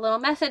to read a little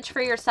message for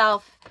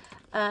yourself.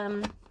 I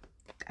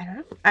don't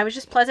know. I was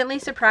just pleasantly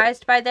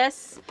surprised by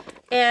this,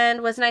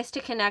 and was nice to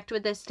connect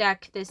with this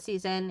deck this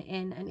season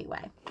in any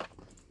way.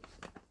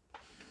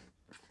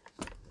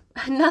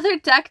 Another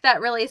deck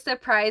that really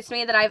surprised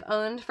me that I've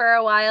owned for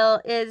a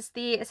while is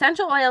the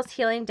Essential Oils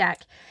Healing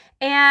Deck.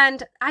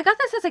 And I got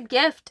this as a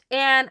gift,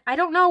 and I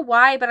don't know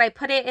why, but I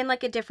put it in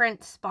like a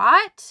different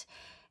spot,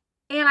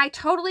 and I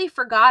totally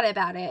forgot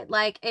about it.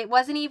 Like, it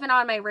wasn't even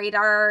on my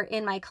radar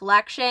in my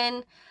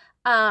collection.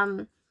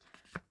 And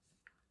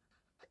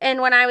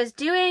when I was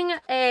doing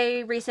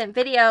a recent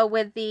video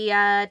with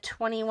the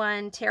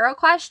 21 tarot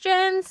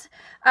questions,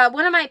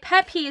 one of my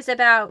pet peeves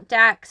about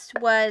decks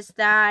was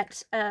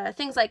that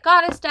things like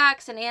goddess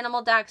decks and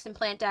animal decks and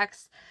plant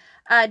decks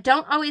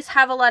don't always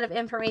have a lot of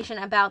information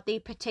about the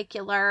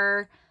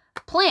particular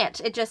plant.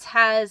 It just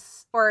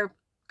has, or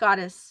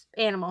goddess,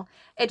 animal,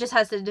 it just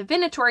has the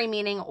divinatory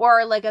meaning,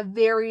 or like a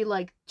very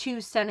like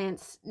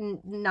 2-sentence,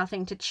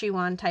 nothing to chew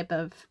on type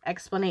of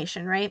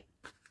explanation, right?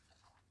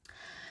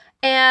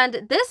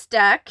 And this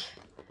deck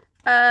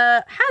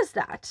has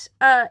that.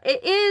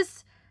 It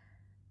is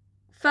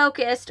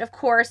focused, of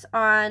course,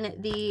 on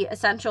the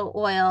essential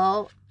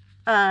oil.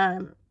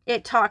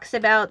 It talks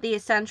about the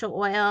essential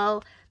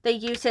oil, the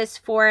uses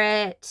for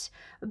it,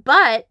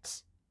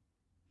 but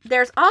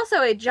there's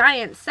also a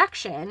giant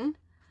section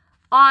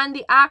on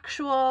the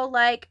actual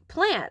like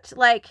plant,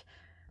 like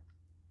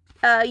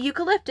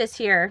eucalyptus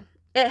here.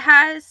 It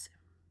has,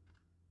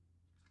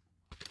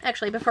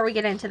 actually, before we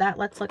get into that,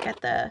 let's look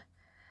at the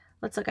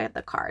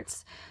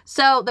cards.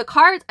 So the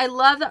cards, I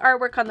love the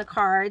artwork on the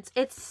cards.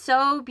 It's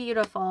so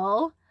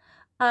beautiful.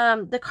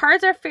 The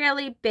cards are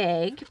fairly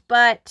big,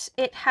 but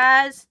it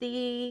has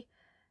the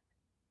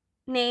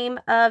name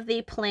of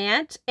the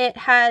plant. It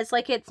has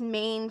like its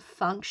main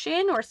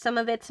function, or some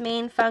of its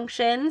main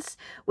functions,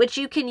 which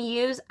you can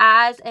use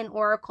as an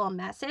oracle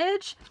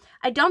message.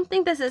 I don't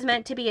think this is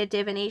meant to be a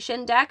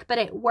divination deck, but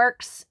it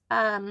works,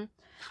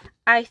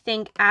 I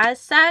think, as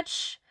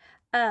such.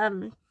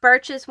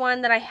 Birch is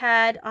one that I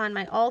had on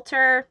my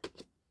altar.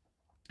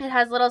 It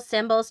has little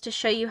symbols to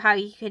show you how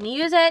you can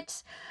use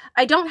it.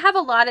 I don't have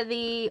a lot of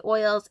the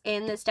oils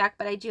in this deck,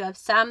 but I do have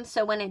some.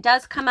 So when it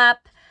does come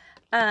up,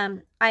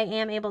 I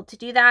am able to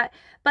do that.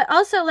 But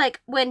also, like,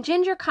 when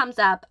ginger comes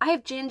up, I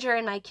have ginger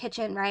in my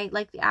kitchen, right?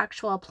 Like the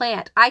actual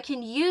plant. I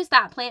can use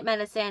that plant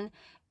medicine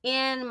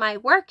in my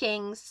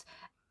workings,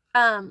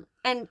 and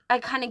I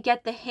kind of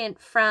get the hint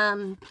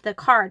from the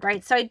card,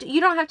 right? So you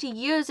don't have to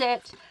use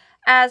it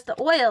as the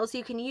oils.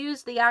 You can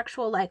use the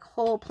actual like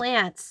whole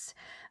plants,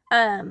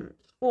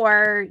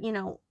 or, you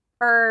know,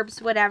 herbs,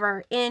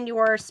 whatever, in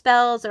your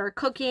spells or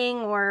cooking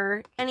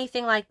or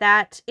anything like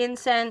that,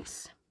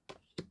 incense.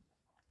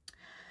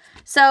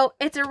 So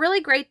it's a really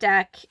great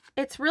deck.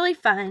 It's really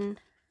fun.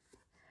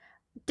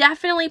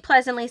 Definitely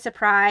pleasantly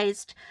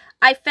surprised.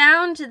 I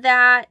found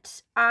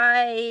that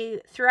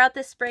I, throughout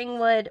the spring,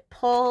 would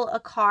pull a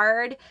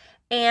card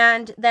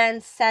and then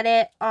set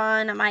it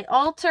on my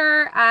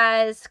altar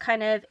as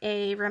kind of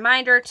a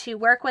reminder to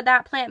work with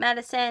that plant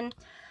medicine.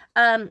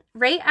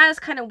 Right as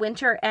kind of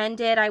winter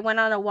ended, I went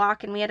on a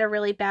walk and we had a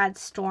really bad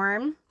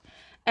storm,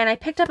 and I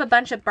picked up a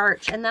bunch of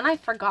birch, and then I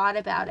forgot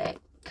about it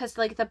because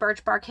like the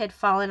birch bark had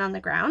fallen on the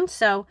ground.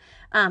 So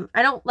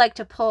I don't like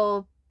to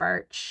pull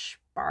birch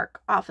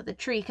bark off of the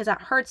tree because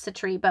that hurts the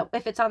tree, but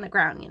if it's on the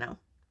ground, you know,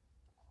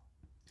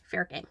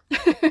 fair game.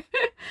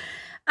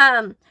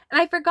 And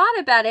I forgot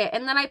about it,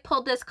 and then I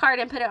pulled this card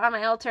and put it on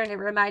my altar, and it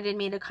reminded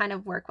me to kind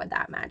of work with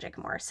that magic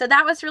more. So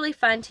that was really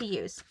fun to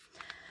use.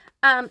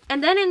 And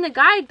then in the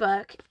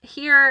guidebook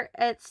here,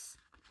 it's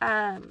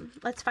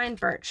let's find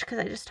birch, because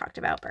I just talked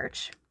about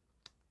birch.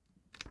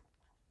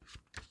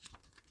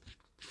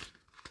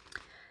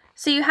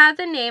 So you have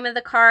the name of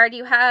the card,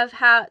 you have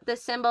how the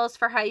symbols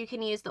for how you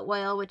can use the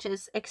oil, which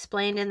is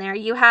explained in there.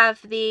 You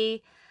have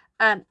the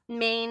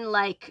main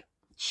like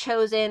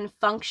chosen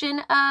function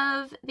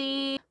of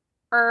the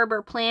herb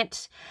or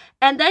plant.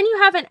 And then you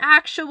have an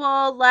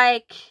actual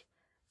like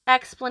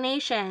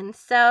explanation.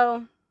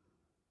 So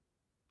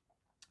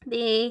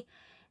the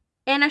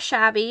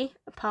Anishinaabe,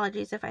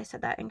 apologies if I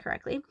said that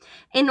incorrectly,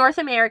 in North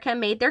America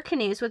made their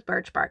canoes with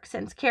birch bark,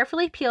 since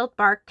carefully peeled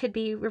bark could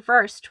be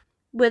reversed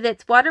with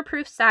its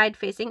waterproof side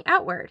facing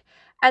outward.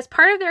 As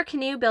part of their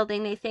canoe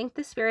building, they thanked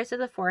the spirits of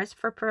the forest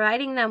for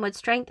providing them with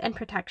strength and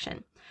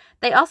protection.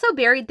 They also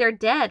buried their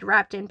dead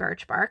wrapped in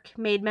birch bark,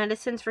 made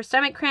medicines for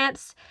stomach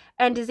cramps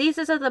and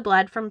diseases of the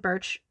blood from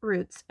birch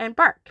roots and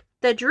bark.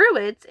 The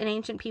Druids, an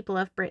ancient people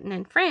of Britain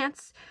and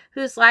France,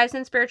 whose lives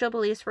and spiritual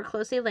beliefs were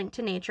closely linked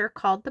to nature,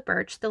 called the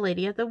birch the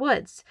Lady of the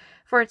Woods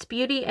for its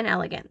beauty and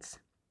elegance.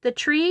 The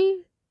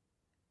trees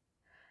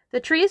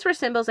were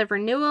symbols of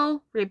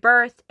renewal,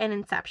 rebirth, and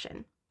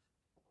inception.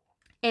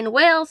 In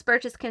Wales,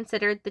 birch is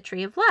considered the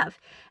tree of love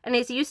and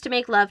is used to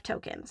make love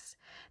tokens.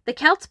 The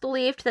Celts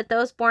believed that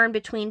those born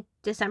between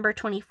December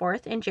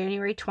 24th and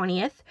January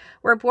 20th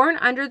were born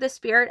under the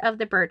spirit of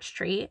the birch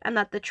tree, and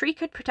that the tree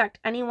could protect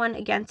anyone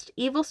against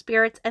evil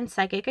spirits and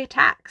psychic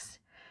attacks.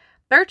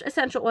 Birch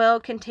essential oil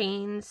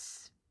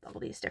contains all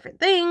these different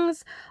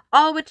things,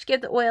 all which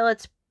give the oil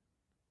its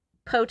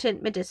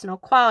potent medicinal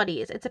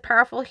qualities. It's a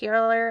powerful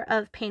healer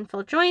of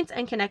painful joints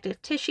and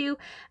connective tissue,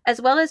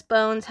 as well as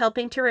bones,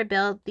 helping to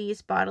rebuild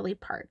these bodily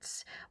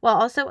parts, while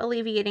also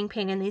alleviating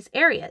pain in these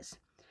areas.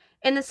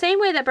 In the same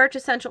way that birch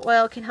essential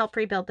oil can help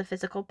rebuild the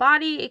physical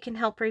body, it can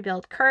help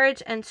rebuild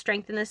courage and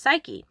strengthen the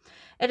psyche.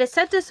 It is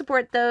said to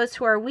support those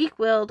who are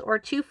weak-willed or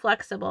too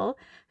flexible,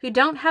 who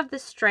don't have the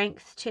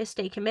strength to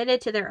stay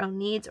committed to their own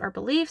needs or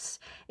beliefs.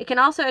 It can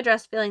also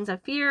address feelings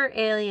of fear,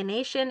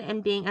 alienation,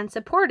 and being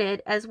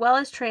unsupported, as well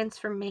as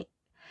transform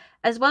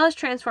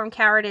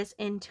cowardice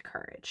into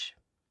courage.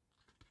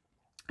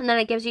 And then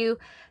it gives you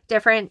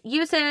different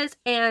uses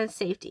and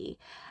safety.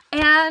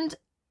 And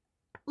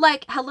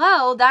like,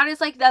 hello, that is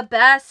like the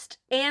best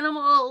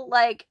animal,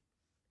 like,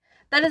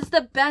 that is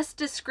the best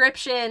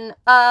description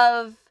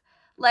of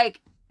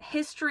like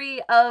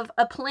history of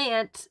a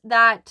plant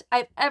that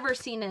I've ever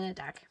seen in a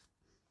deck.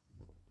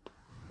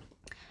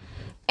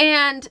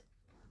 And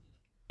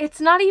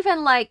it's not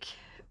even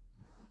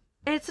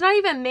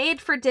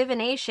made for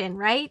divination,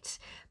 right?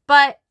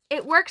 But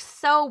it works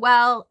so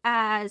well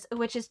as a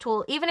witch's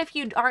tool, even if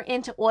you aren't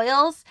into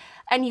oils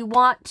and you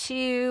want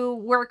to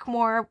work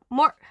more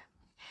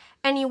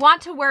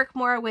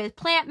with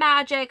plant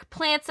magic,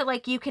 plants that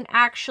like you can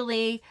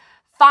actually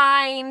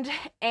find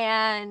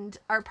and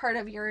are part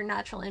of your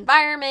natural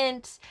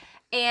environment,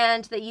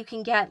 and that you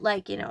can get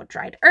like, you know,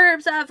 dried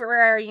herbs of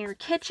or in your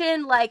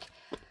kitchen. Like,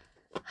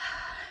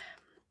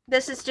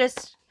 this is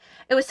just,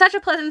 it was such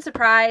a pleasant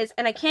surprise,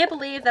 and I can't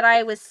believe that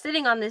I was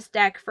sitting on this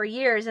deck for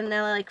years and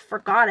then like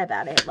forgot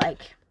about it.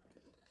 Like,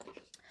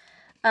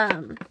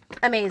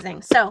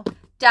 amazing. So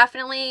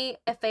definitely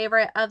a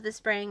favorite of the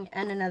spring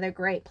and another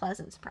great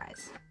pleasant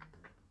surprise.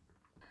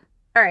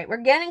 All right, we're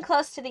getting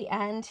close to the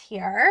end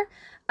here.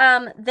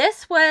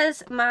 This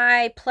was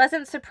my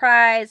pleasant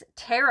surprise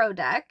tarot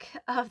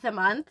deck of the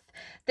month.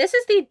 This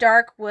is the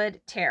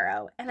Darkwood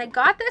Tarot, and I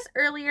got this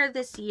earlier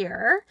this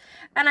year,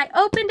 and I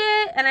opened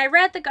it and I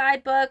read the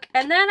guidebook,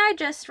 and then I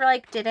just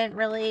like didn't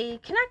really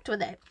connect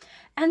with it.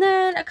 And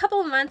then a couple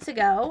of months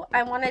ago,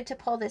 I wanted to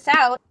pull this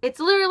out. It's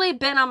literally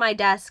been on my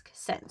desk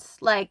since.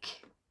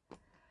 Like,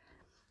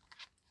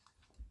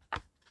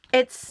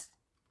 it's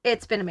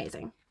been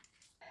amazing.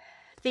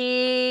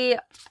 The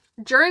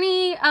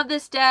journey of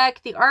this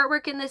deck, the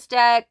artwork in this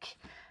deck,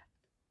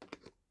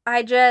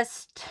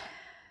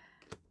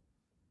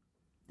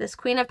 this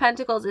Queen of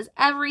Pentacles is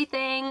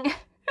everything.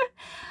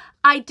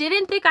 I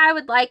didn't think I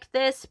would like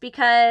this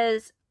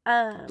because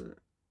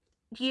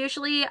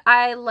usually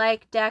I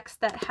like decks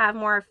that have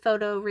more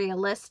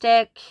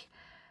photorealistic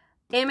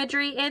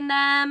imagery in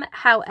them.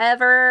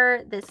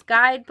 However, this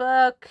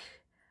guidebook,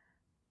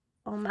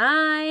 oh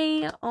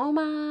my,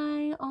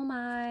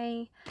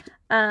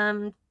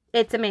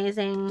 it's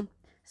amazing.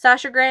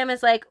 Sasha Graham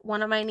is like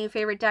one of my new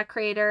favorite deck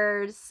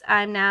creators.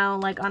 I'm now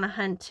like on a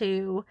hunt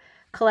to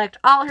collect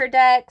all her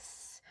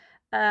decks.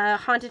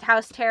 Haunted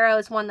House Tarot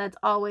is one that's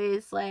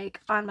always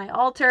like on my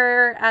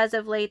altar as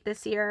of late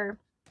this year.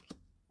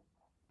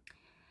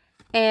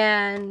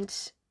 And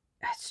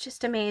it's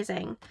just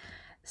amazing.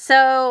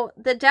 So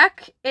the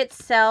deck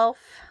itself,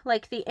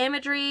 like the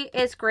imagery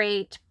is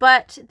great,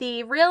 but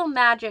the real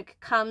magic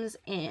comes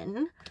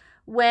in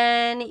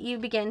when you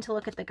begin to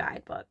look at the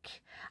guidebook.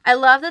 I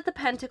love that the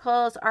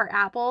pentacles are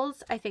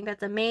apples. I think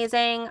that's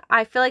amazing.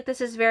 I feel like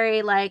this is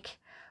very like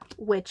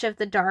Witch of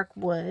the Dark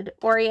Wood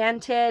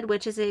oriented,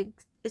 which is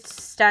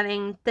it's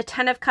stunning. The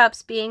 10 of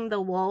Cups being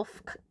the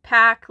wolf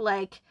pack,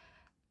 like,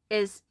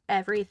 is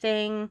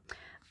everything.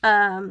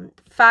 5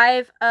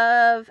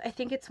 of, I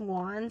think it's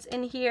Wands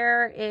in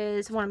here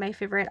is one of my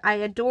favorite. I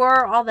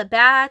adore all the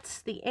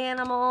bats, the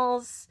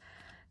animals.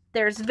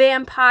 There's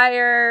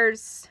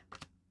vampires.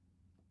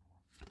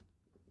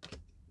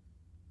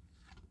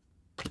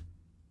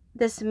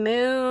 This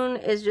moon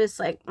is just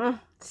like,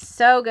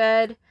 so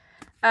good.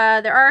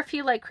 There are a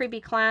few like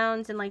creepy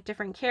clowns and like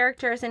different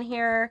characters in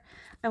here.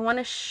 I want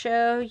to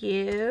show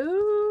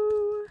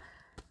you.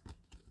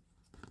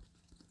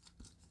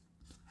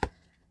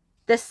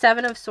 The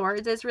Seven of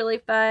Swords is really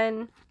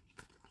fun.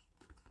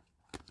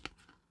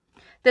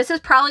 This is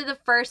probably the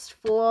first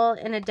Fool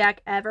in a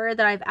deck ever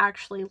that I've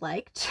actually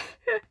liked.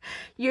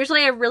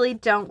 Usually I really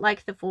don't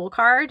like the Fool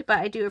card, but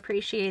I do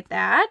appreciate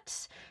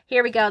that.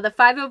 Here we go, the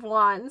Five of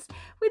Wands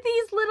with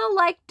these little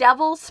like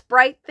devil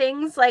sprite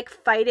things like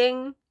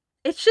fighting.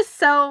 It's just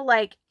so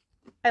like,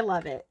 I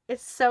love it.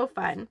 It's so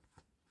fun.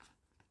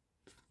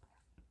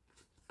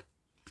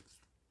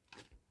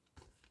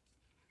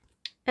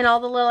 And all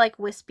the little like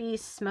wispy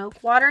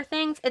smoke water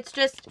things. It's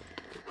just,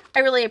 I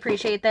really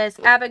appreciate this.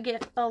 Abigail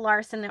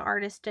Larson, the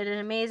artist, did an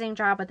amazing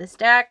job with this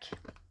deck.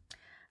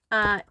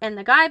 And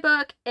the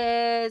guidebook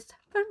is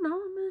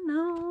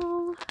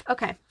phenomenal.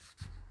 Okay.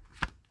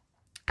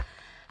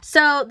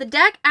 So the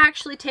deck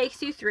actually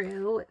takes you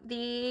through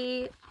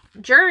the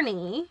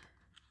journey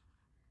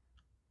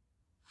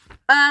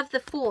of the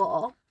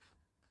Fool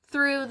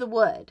through the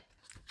wood.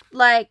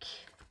 Like,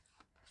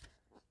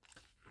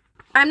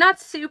 I'm not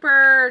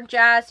super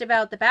jazzed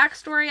about the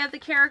backstory of the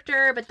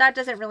character, but that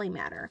doesn't really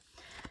matter.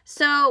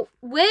 So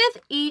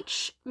with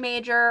each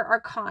major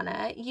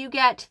arcana, you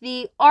get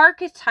the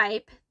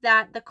archetype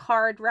that the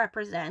card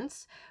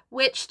represents,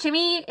 which to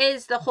me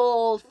is the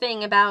whole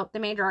thing about the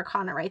major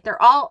arcana, right?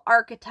 They're all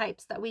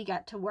archetypes that we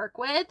get to work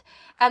with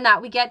and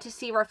that we get to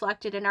see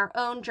reflected in our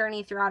own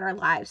journey throughout our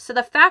lives. So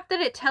the fact that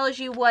it tells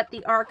you what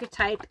the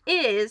archetype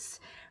is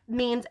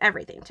means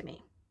everything to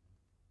me.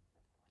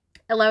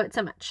 I love it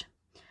so much.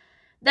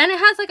 Then it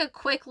has like a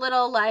quick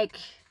little like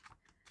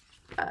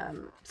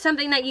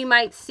something that you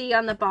might see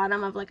on the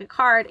bottom of like a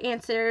card.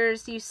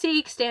 Answers you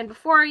seek stand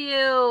before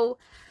you.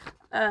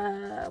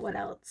 What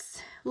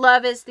else?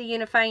 Love is the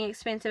unifying,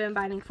 expansive, and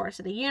binding force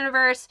of the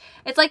universe.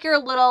 It's like your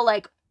little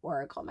like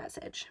oracle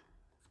message.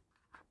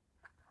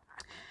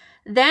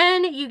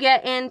 Then you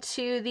get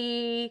into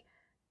the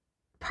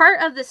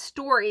part of the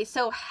story.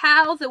 So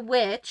how the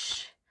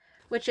witch,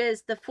 which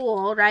is the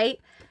Fool, right,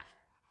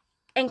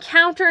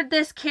 encountered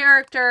this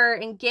character,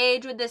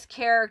 engage with this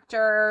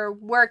character,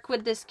 work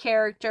with this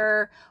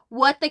character,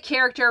 what the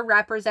character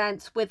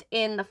represents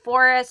within the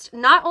forest,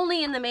 not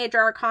only in the major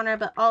arcana,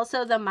 but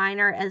also the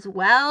minor as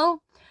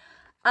well.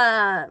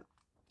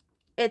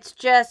 It's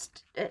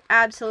just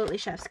absolutely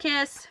chef's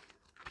kiss.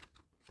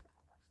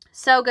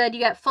 So good. You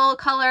get full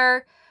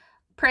color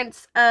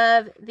prints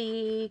of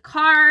the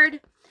card,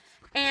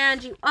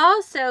 and you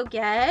also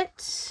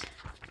get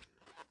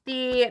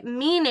the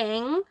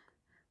meaning,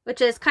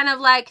 which is kind of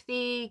like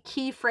the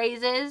key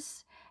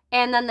phrases,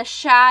 and then the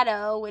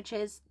shadow, which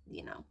is,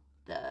 you know,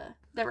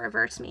 the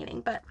reverse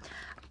meaning. But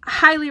I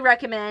highly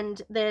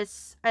recommend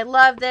this. I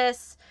love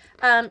this.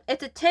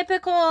 It's a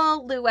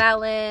typical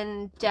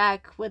Llewellyn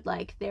deck with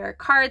like their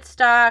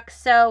cardstock.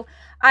 So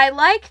I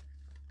like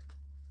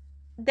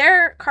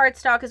their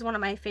cardstock is one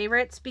of my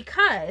favorites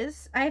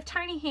because I have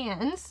tiny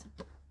hands.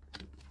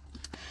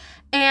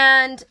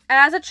 And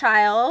as a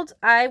child,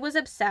 I was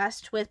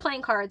obsessed with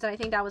playing cards, and I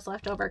think that was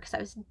left over because I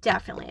was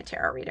definitely a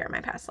tarot reader in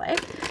my past life.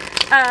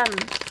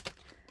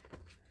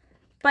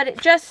 But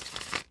it just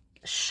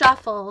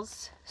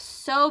shuffles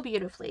so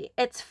beautifully.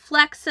 It's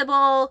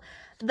flexible.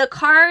 The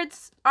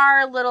cards are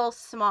a little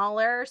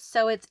smaller,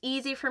 so it's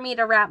easy for me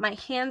to wrap my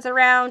hands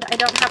around. I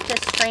don't have to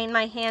strain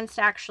my hands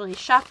to actually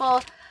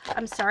shuffle.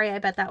 I'm sorry, I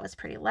bet that was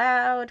pretty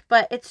loud,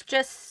 but it's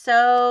just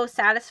so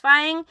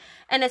satisfying.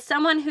 And as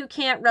someone who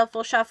can't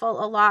riffle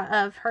shuffle a lot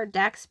of her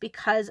decks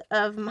because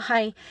of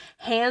my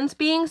hands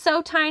being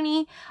so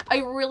tiny, I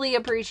really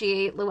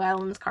appreciate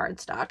Llewellyn's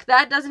cardstock.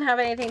 That doesn't have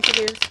anything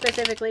to do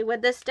specifically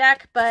with this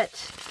deck, but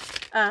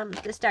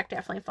this deck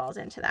definitely falls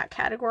into that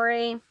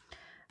category,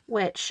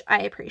 which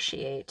I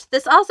appreciate.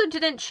 This also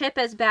didn't chip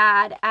as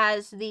bad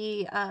as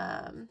the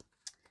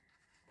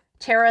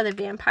Tarot of the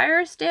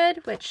Vampires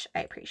did, which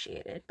I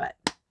appreciated, but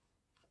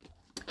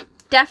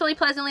definitely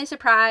pleasantly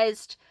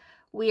surprised.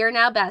 We are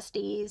now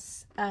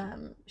besties.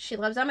 She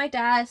lives on my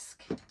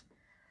desk,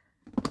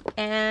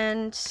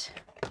 and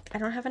I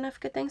don't have enough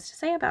good things to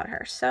say about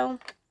her, so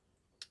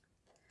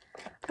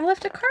I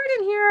left a card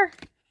in here.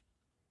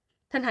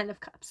 The Nine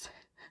of Cups.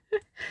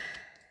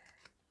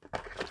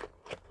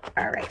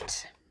 All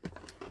right.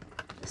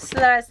 So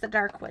that is the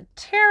Darkwood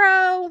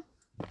Tarot.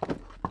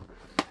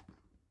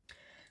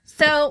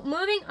 So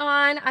moving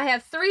on, I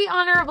have 3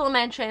 honorable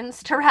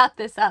mentions to wrap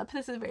this up.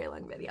 This is a very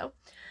long video.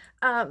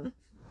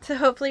 So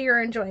hopefully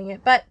you're enjoying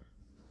it. But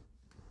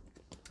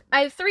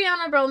I have 3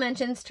 honorable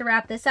mentions to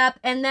wrap this up,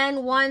 and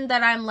then one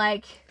that I'm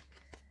like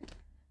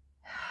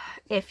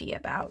iffy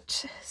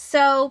about.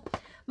 So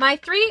my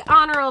 3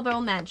 honorable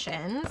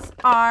mentions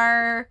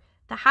are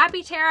the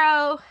Happy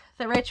Tarot,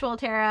 the Ritual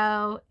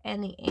Tarot,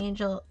 and the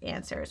Angel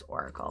Answers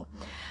Oracle.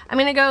 I'm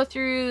going to go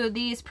through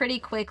these pretty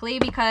quickly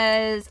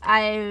because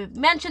I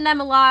mentioned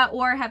them a lot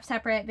or have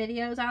separate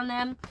videos on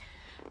them.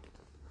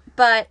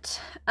 But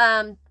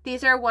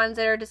these are ones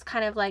that are just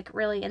kind of like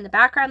really in the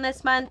background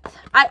this month.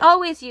 I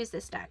always use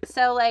this deck,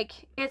 so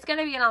like it's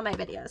gonna be in all my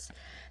videos.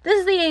 This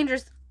is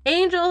the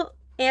Angel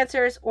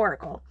Answers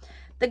Oracle.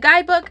 The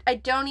guidebook, I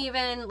don't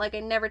even, like, I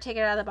never take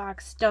it out of the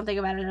box. Don't think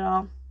about it at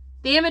all.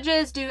 The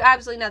images do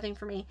absolutely nothing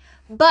for me.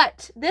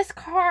 But this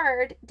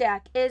card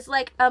deck is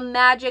like a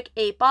magic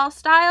 8-ball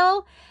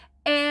style.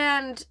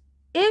 And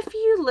if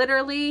you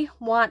literally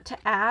want to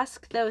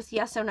ask those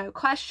yes or no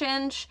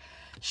questions,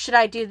 should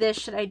I do this?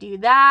 Should I do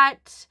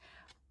that?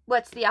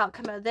 What's the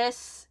outcome of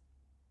this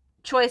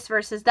choice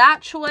versus that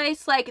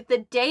choice? Like the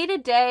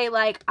day-to-day,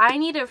 like I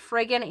need a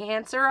friggin'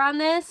 answer on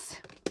this.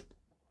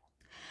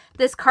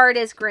 This card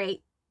is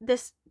great.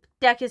 This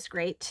deck is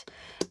great.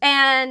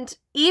 And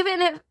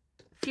even if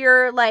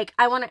you're like,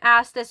 I want to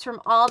ask this from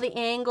all the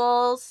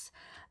angles,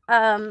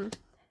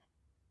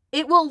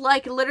 it will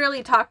like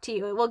literally talk to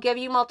you. It will give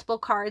you multiple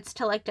cards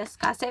to like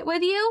discuss it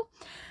with you,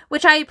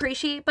 which I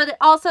appreciate. But it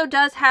also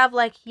does have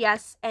like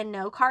yes and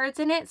no cards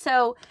in it.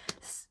 So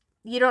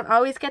you don't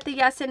always get the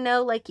yes and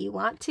no like you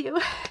want to.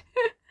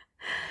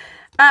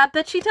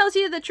 But she tells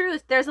you the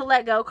truth. There's a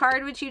let go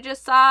card, which you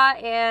just saw.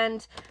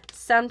 And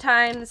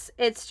sometimes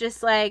it's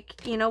just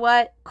like, you know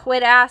what?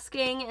 Quit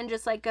asking and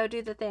just like go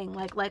do the thing.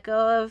 Like let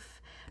go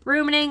of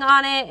ruminating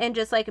on it and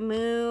just like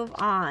move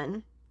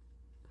on.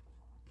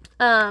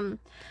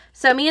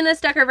 So me and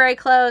this deck are very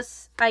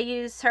close. I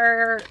use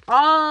her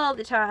all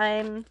the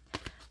time.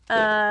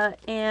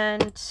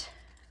 And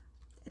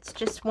it's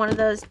just one of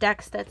those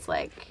decks that's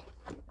like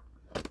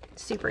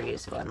super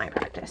useful in my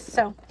practice.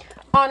 So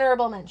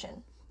honorable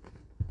mention.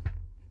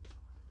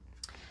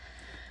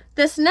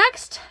 This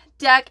next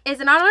deck is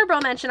an honorable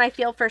mention, I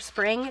feel, for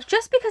spring,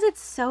 just because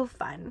it's so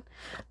fun.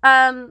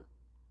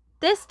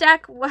 This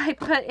deck I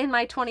put in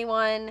my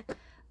 21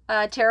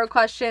 tarot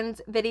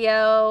questions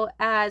video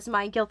as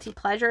my guilty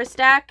pleasures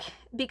deck,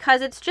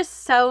 because it's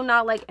just so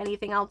not like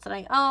anything else that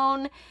I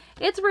own.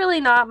 It's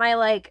really not my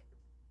like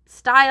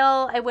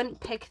style. I wouldn't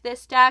pick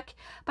this deck,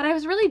 but I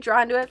was really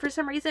drawn to it for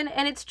some reason,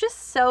 and it's just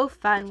so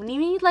fun. When you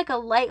need like a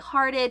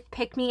lighthearted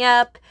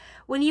pick-me-up,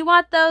 when you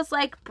want those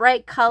like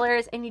bright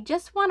colors and you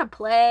just want to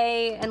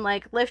play and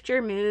like lift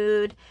your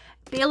mood,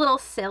 be a little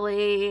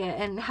silly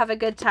and have a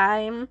good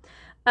time,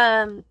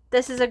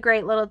 this is a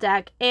great little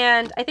deck.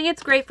 And I think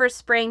it's great for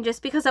spring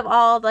just because of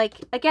all,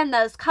 like, again,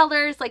 those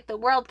colors, like the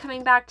world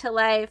coming back to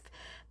life,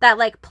 that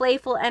like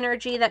playful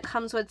energy that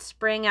comes with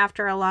spring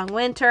after a long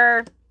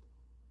winter,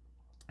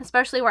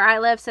 especially where I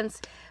live,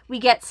 since we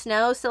get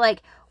snow. So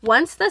like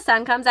once the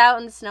sun comes out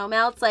and the snow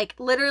melts, like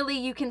literally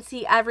you can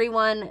see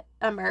everyone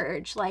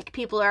emerge. Like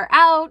people are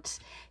out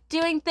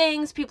doing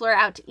things, people are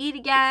out to eat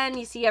again.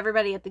 You see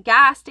everybody at the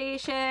gas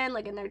station,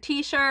 like in their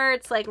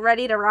t-shirts, like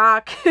ready to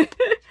rock.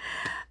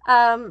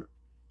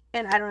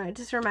 And I don't know, it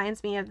just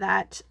reminds me of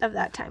that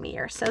time of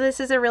year. So this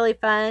is a really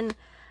fun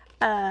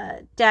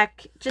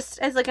deck, just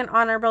as like an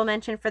honorable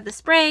mention for the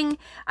spring.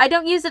 I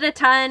don't use it a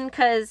ton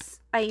because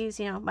I use,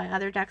 you know, my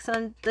other decks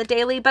on the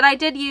daily, but I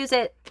did use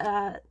it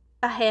a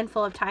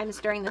handful of times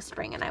during the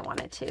spring, and I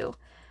wanted to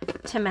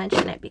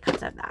mention it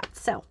because of that.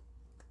 So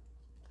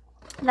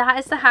that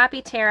is the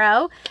Happy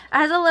Tarot. It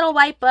has a little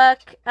white book,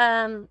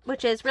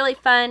 which is really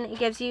fun. It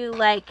gives you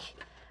like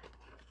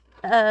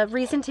a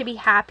reason to be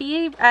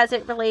happy as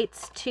it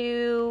relates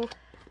to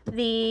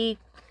the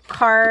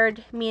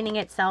card meaning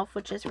itself,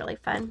 which is really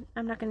fun.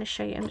 I'm not going to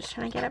show you. I'm just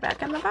trying to get it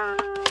back in the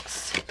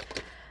box.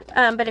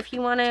 But if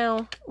you want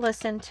to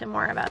listen to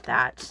more about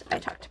that, I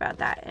talked about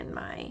that in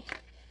my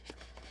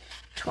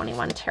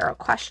 21 tarot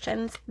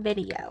questions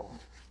video.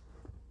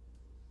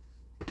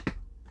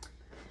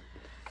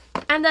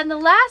 And then the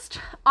last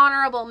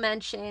honorable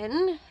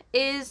mention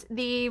is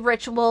the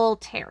Ritual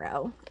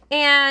Tarot.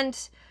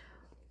 And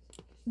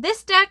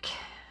this deck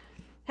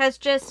has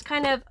just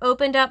kind of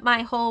opened up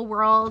my whole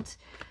world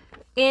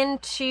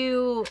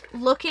into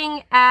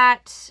looking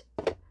at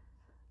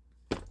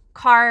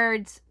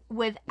cards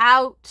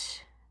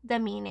without the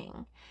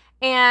meaning.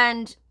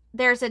 And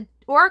there's an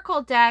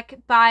oracle deck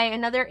by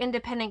another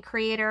independent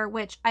creator,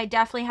 which I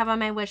definitely have on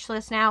my wish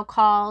list now,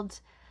 called,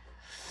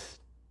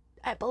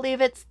 I believe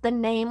it's the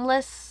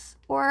Nameless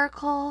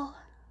Oracle.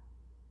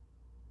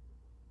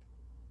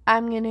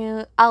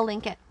 I'll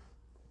link it.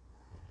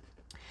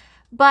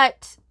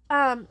 But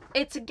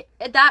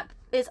that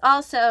is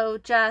also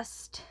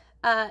just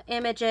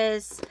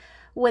images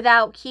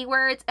without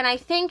keywords. And I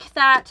think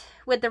that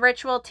with the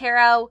Ritual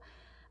Tarot,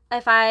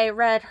 if I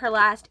read her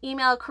last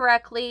email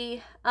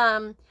correctly,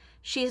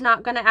 she's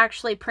not going to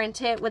actually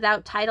print it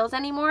without titles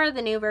anymore.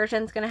 The new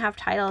version's going to have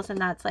titles, and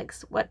that's like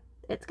what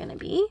it's going to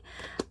be.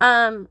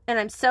 And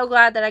I'm so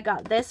glad that I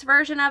got this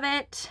version of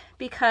it,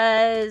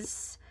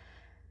 because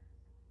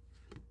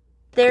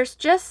there's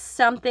just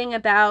something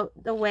about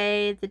the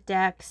way the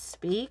deck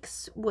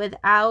speaks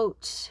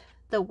without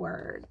the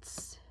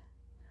words.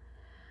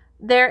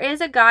 There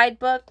is a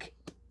guidebook,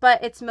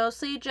 but it's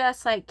mostly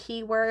just like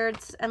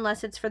keywords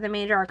unless it's for the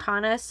major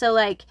arcana. So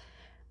like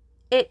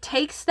it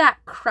takes that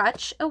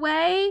crutch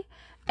away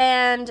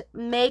and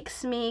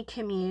makes me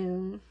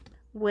commune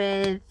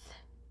with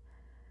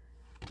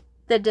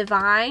the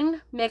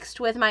divine mixed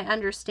with my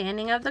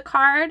understanding of the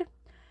card.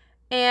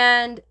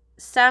 And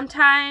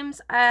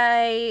sometimes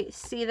I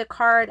see the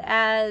card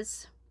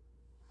as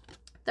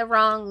the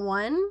wrong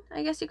one,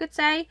 I guess you could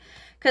say,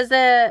 because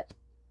the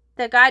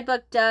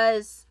guidebook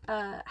does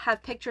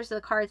have pictures of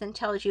the cards and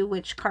tells you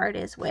which card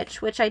is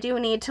which I do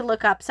need to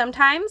look up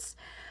sometimes.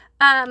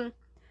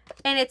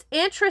 And it's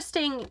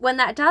interesting when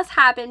that does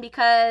happen,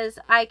 because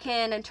I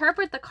can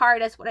interpret the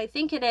card as what I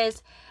think it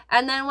is,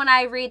 and then when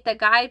I read the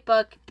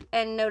guidebook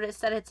and notice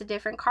that it's a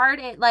different card,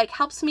 it like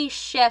helps me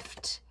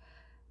shift.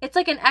 It's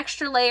like an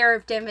extra layer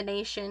of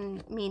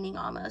divination meaning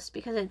almost,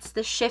 because it's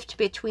the shift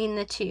between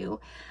the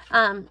two,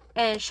 and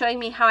showing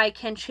me how I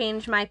can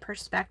change my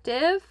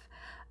perspective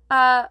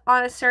on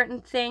a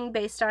certain thing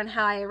based on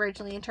how I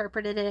originally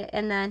interpreted it,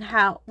 and then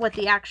what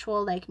the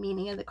actual like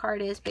meaning of the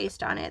card is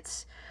based on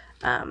its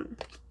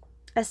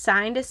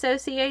assigned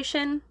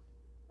association.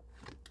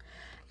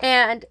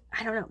 And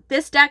I don't know,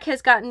 this deck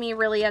has gotten me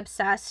really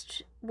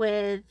obsessed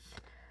with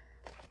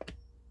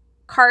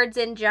cards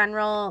in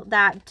general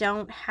that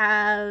don't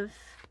have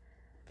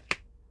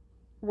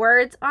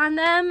words on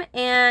them.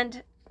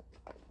 And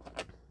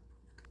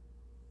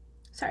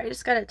sorry, I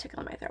just got a tickle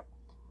in my throat.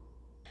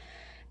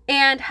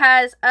 And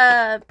has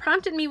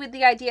prompted me with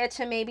the idea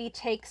to maybe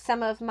take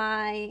some of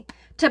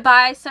to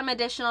buy some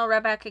additional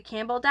Rebecca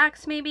Campbell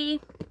decks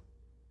maybe,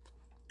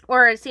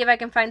 or see if I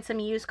can find some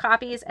used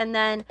copies and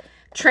then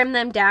trim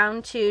them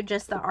down to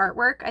just the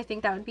artwork. I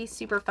think that would be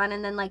super fun.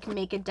 And then like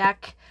make a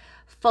deck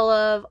full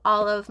of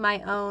all of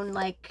my own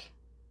like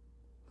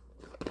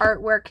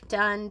artwork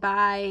done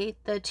by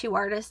the two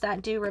artists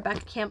that do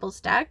Rebecca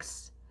Campbell's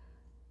decks.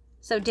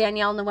 So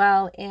Danielle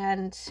Noel,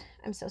 and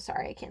I'm so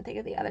sorry, I can't think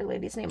of the other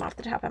lady's name off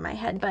the top of my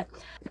head, but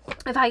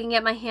if I can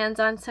get my hands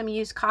on some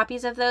used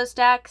copies of those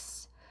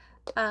decks,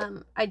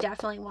 I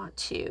definitely want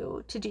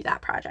to do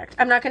that project.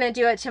 I'm not going to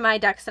do it to my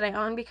decks that I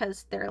own,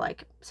 because they're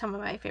like some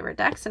of my favorite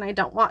decks, and I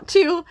don't want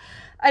to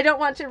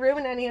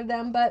ruin any of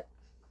them. But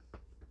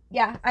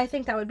yeah, I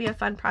think that would be a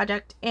fun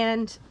project.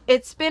 And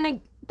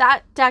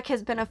that deck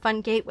has been a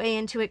fun gateway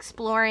into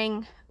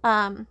exploring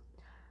the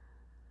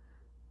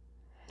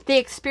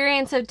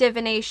experience of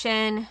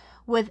divination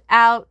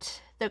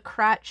without the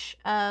crutch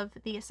of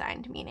the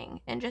assigned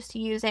meaning, and just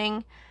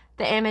using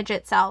the image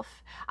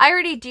itself. I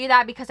already do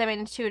that because I'm an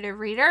intuitive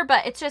reader,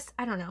 but it's just,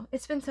 I don't know,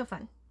 it's been so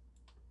fun.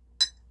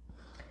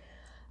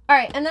 All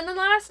right, and then the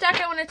last deck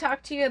I want to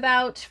talk to you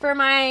about for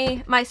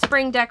my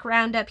spring deck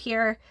roundup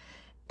here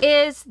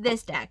is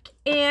this deck.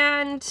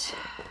 And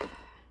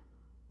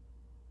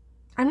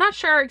I'm not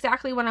sure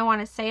exactly what I want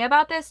to say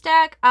about this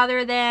deck,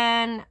 other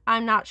than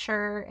I'm not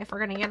sure if we're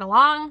going to get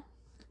along.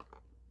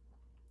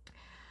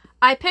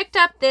 I picked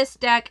up this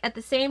deck at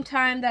the same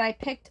time that I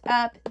picked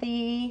up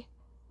the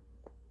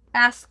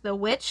Ask the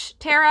Witch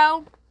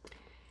Tarot,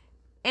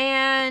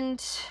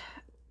 and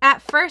at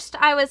first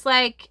I was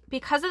like,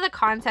 because of the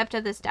concept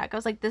of this deck, I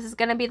was like, this is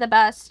gonna be the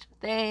best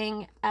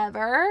thing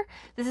ever.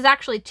 This is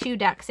actually two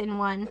decks in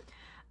one.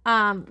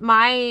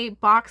 My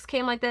box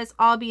came like this,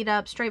 all beat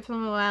up, straight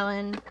from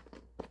Llewellyn.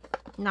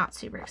 Not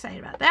super excited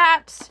about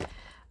that.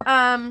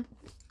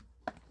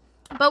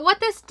 But what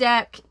this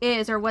deck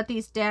is, or what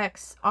these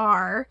decks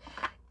are,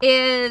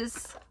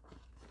 is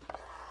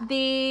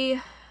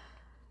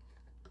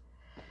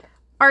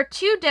are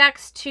two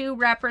decks to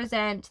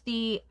represent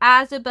the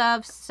as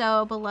above,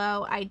 so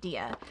below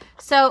idea.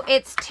 So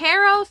it's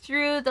tarot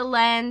through the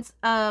lens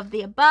of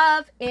the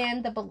above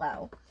and the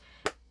below.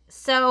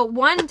 So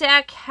one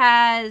deck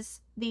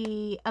has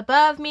the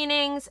above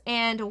meanings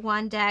and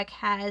one deck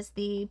has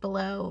the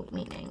below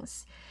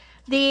meanings.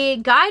 The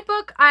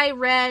guidebook I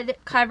read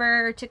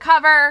cover to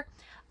cover.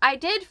 I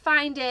did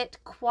find it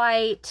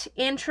quite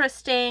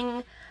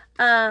interesting.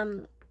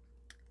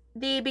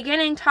 The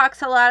beginning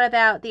talks a lot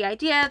about the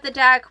idea of the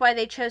deck, why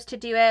they chose to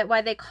do it,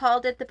 why they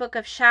called it the Book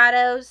of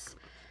Shadows,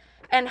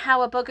 and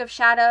how a Book of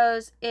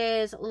Shadows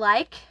is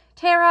like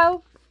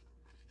tarot,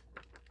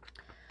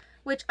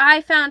 which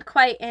I found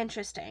quite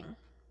interesting.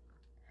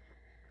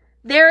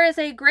 There is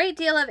a great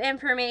deal of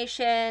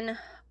information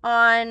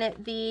on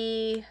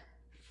the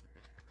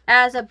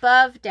As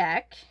Above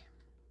deck,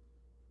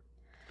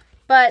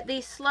 but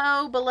the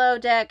Slow Below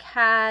deck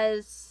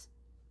has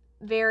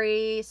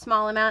very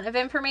small amount of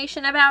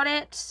information about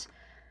it.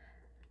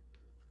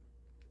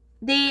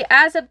 The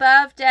As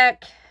Above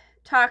deck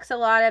talks a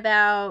lot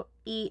about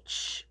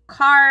each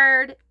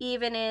card.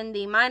 Even in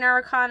the Minor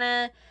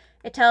Arcana,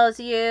 it tells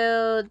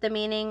you the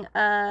meaning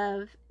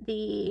of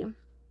the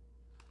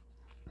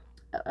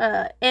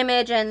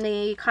image and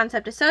the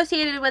concept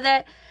associated with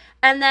it.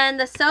 And then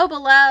the So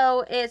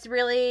Below is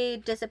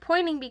really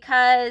disappointing,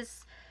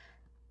 because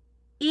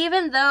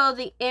even though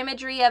the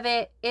imagery of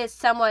it is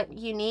somewhat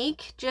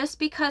unique, just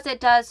because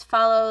it does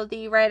follow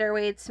the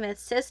Rider-Waite-Smith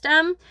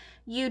system,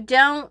 you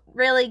don't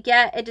really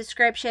get a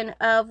description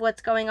of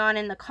what's going on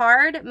in the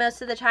card.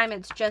 Most of the time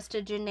it's just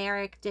a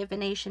generic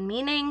divination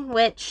meaning,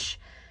 which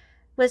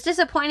was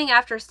disappointing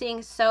after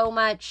seeing so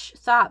much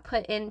thought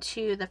put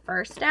into the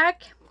first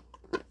deck.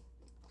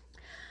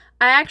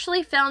 I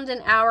actually filmed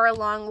an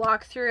hour-long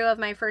walkthrough of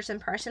my first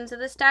impressions of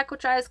this deck,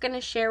 which I was going to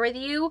share with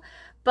you,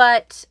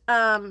 but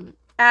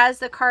as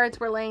the cards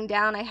were laying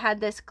down, I had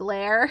this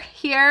glare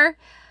here,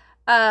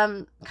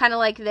 kind of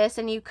like this,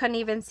 and you couldn't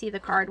even see the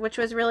card, which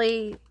was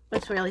really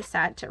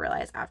sad to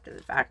realize after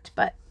the fact,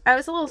 but I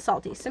was a little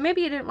salty, so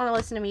maybe you didn't want to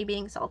listen to me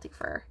being salty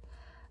for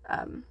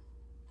an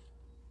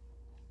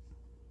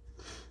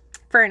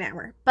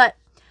hour, but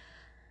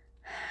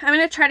I'm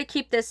going to try to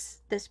keep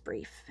this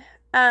brief.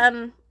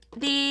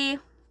 The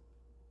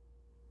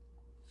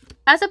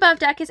As Above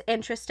deck is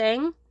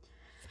interesting.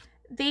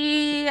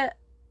 The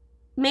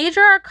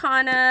Major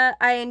Arcana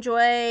I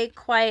enjoy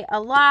quite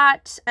a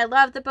lot. I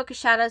love the Book of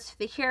Shadows for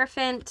the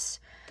Hierophant.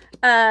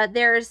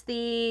 There's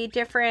the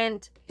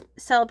different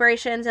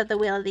celebrations of the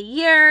Wheel of the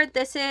Year.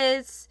 This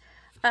is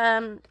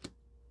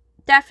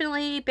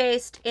definitely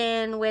based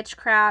in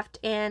witchcraft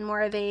and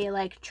more of a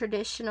like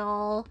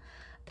traditional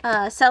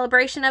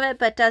celebration of it,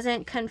 but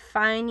doesn't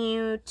confine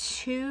you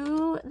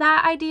to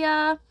that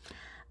idea.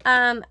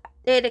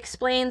 It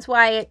explains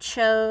why it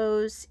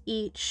chose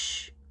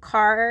each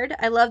card.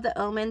 I love the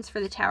omens for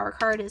the Tower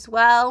card as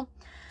well.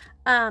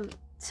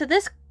 So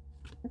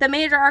the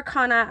Major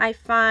Arcana I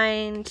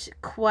find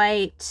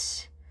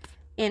quite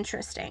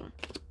interesting.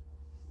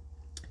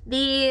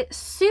 The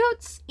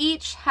suits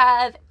each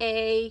have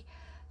a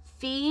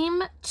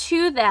theme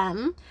to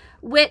them,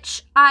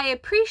 which I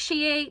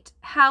appreciate.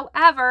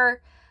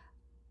 However,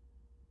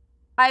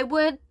 I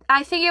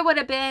think it would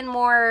have been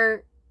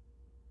more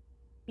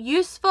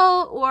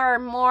useful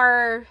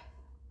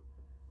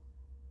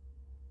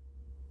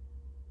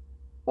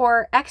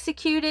or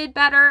executed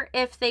better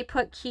if they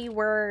put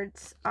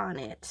keywords on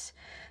it.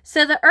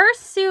 So the Earth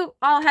suit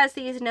all has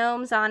these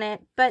gnomes on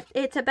it, but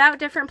it's about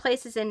different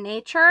places in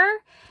nature,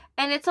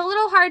 and it's a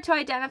little hard to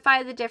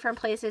identify the different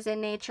places in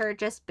nature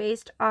just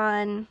based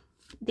on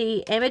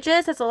the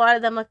images, as a lot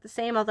of them look the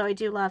same, although I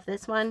do love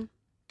this one.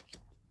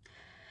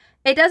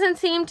 It doesn't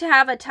seem to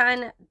have a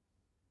ton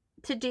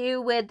to do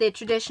with the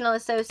traditional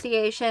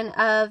association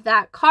of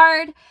that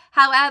card.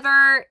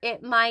 However,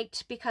 it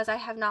might, because I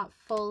have not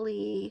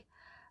fully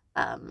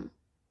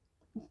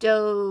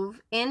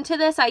dove into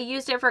this. I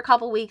used it for a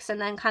couple weeks and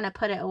then kind of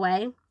put it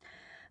away.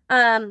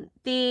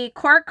 The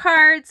court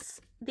cards,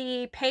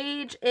 the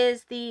page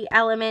is the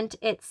element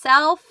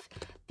itself.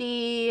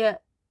 The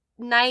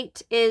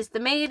knight is the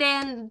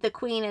maiden, the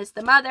queen is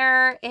the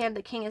mother, and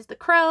the king is the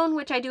crone,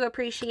 which I do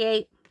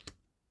appreciate.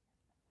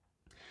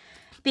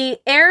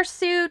 The air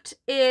suit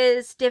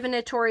is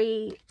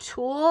divinatory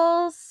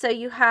tools. So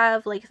you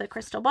have like the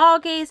crystal ball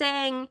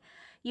gazing,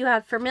 you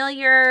have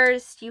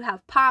familiars, you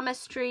have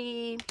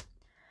palmistry.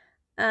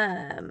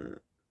 I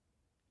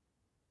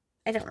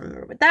don't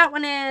remember what that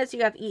one is.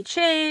 You have I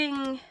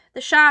Ching,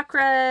 the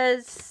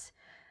chakras.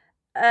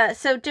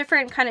 So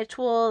different kind of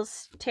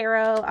tools,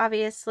 tarot,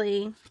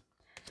 obviously.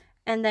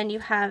 And then you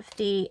have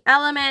the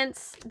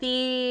elements.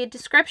 The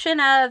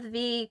description of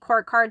the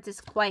court cards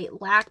is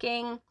quite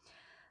lacking.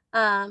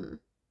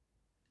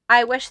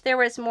 I wish there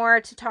was more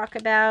to talk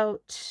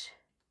about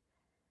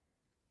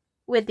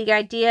with the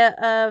idea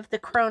of the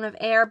crone of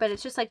air, but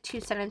it's just like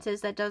 2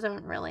 sentences that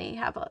doesn't really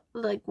have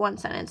like 1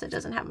 sentence that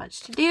doesn't have much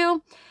to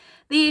do.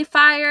 The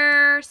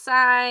fire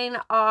sign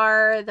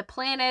are the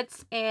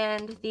planets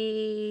and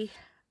the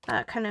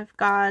kind of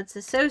gods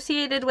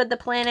associated with the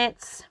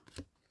planets.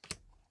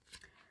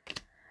 I'm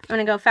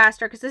going to go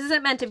faster because this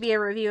isn't meant to be a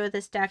review of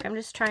this deck. I'm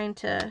just sharing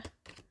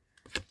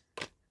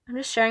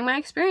my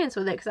experience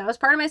with it because that was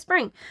part of my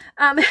spring.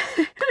 And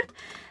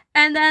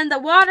then the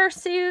water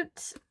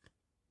suit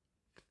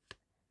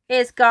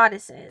is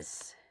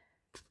goddesses.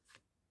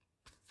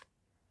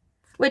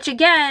 Which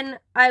again,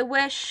 I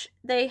wish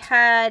they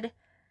had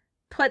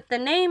put the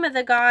name of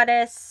the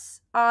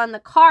goddess on the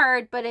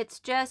card, but it's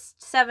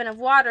just 7 of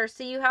water,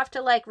 so you have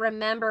to like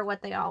remember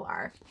what they all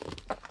are.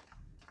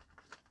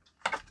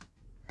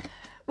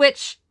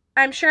 Which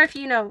I'm sure if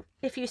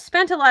you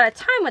spent a lot of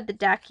time with the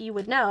deck, you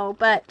would know,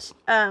 but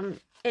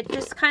it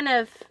just kind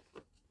of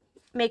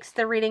makes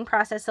the reading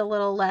process a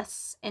little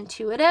less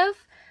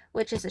intuitive,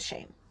 which is a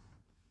shame.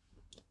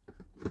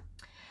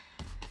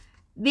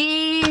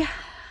 The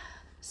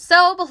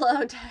So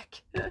Below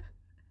deck.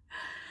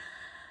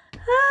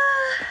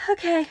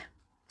 Okay.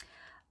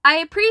 I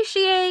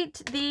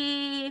appreciate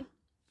the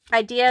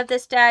idea of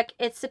this deck.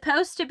 It's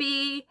supposed to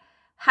be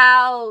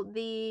how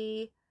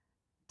the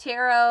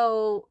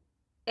tarot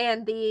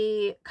and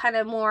the kind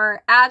of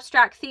more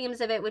abstract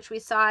themes of it, which we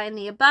saw in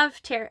the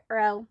Above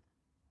tarot,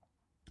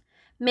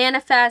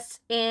 manifests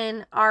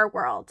in our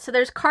world. So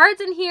there's cards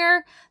in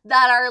here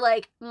that are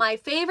like my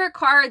favorite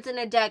cards in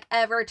a deck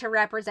ever to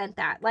represent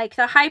that. Like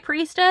the High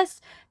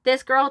Priestess,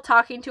 this girl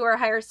talking to her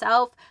higher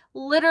self,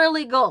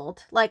 literally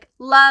gold. Like,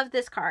 love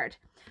this card.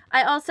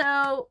 I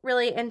also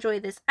really enjoy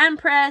this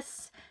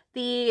Empress.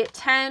 The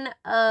 10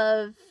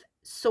 of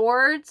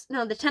Swords,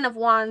 no, the 10 of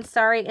Wands,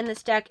 sorry, in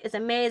this deck is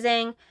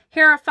amazing.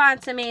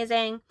 Hierophant's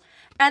amazing.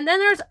 And then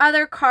there's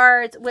other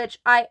cards which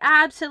I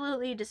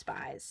absolutely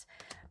despise.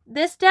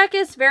 This deck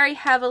is very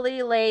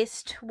heavily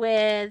laced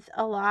with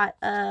a lot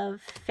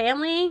of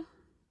family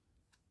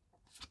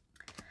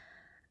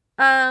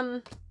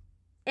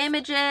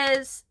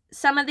images.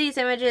 Some of these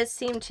images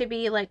seem to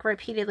be like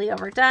repeatedly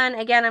overdone.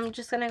 Again, I'm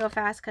just going to go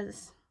fast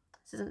because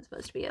this isn't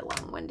supposed to be a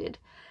long-winded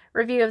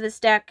review of this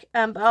deck.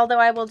 Although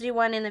I will do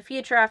one in the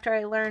future after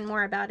I learn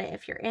more about it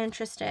if you're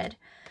interested.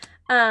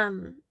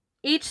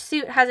 Each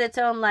suit has its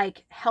own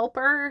like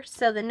helper.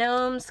 So the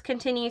gnomes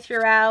continue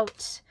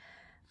throughout.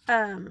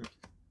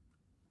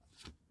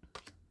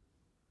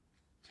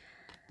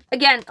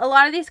 Again, a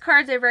lot of these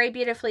cards are very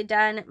beautifully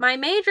done. My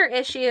major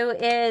issue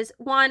is,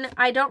 one,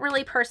 I don't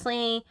really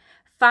personally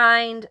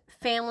find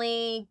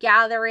family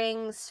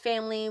gatherings,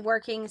 family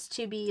workings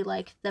to be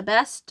like the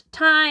best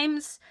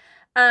times.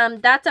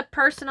 That's a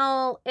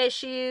personal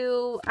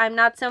issue. I'm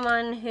not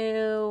someone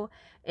who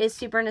is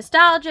super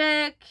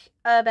nostalgic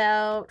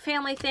about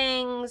family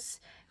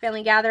things.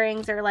 Family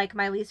gatherings are like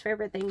my least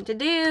favorite thing to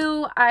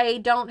do. I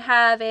don't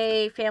have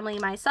a family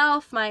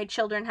myself. My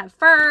children have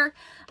fur.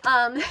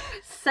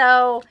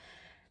 So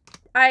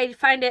I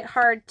find it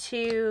hard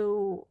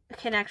to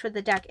connect with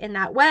the deck in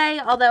that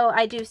way, although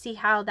I do see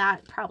how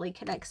that probably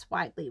connects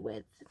widely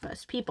with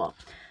most people.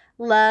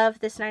 Love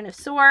this Nine of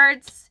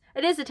Swords.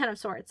 It is a Ten of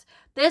Swords.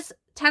 This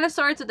Ten of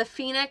Swords with the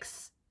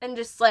Phoenix and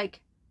just like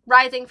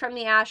rising from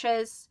the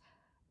ashes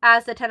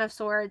as the Ten of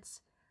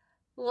Swords.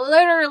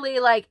 Literally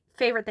like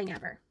favorite thing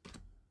ever.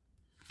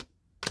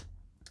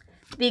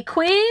 The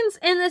Queens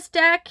in this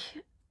deck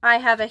I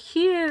have a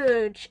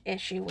huge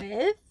issue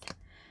with.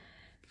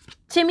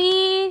 To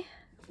me,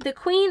 the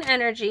Queen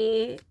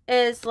energy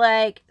is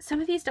like,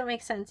 some of these don't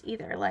make sense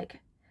either. Like,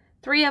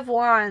 Three of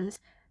Wands.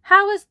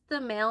 How is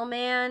the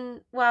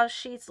mailman while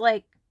she's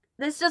like,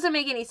 this doesn't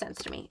make any sense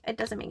to me. It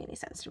doesn't make any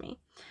sense to me.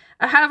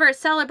 However, a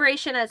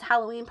celebration as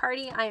Halloween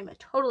party, I am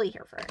totally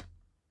here for it.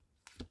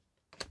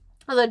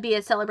 Although it'd be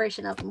a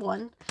celebration of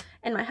one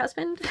and my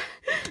husband.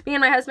 Me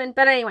and my husband.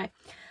 But anyway.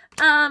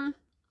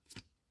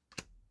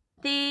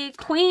 The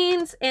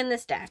Queens in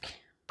this deck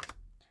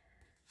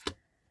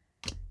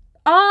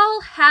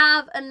all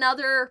have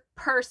another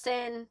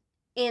person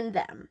in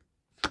them.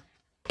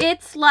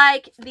 It's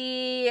like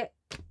they're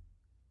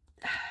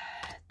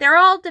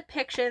all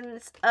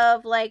depictions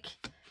of like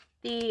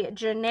the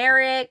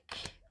generic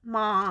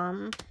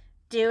mom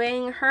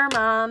doing her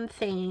mom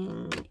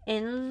thing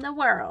in the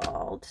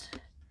world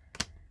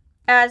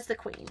as the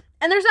queen.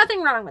 And there's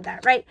nothing wrong with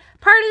that, right?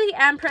 Part of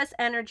the Empress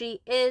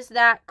energy is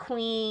that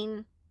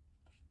queen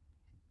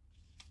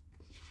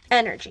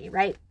energy,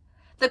 right?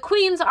 The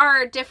queens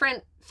are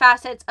different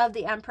facets of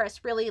the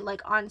Empress, really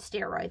like on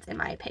steroids in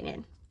my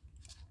opinion.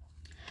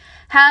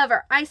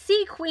 However, I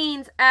see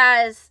queens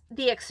as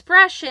the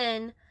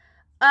expression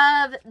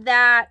of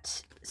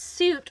that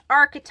suit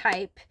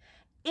archetype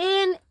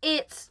in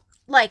its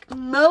like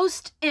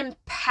most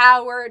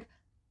empowered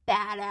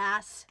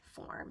badass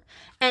form.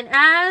 And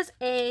as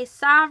a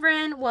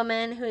sovereign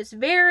woman who is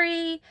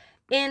very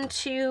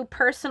into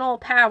personal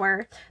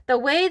power, the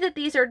way that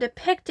these are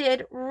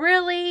depicted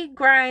really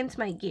grinds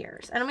my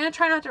gears. And I'm going to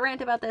try not to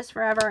rant about this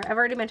forever. I've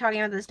already been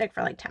talking about this deck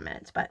for like 10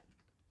 minutes, but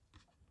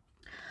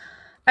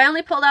I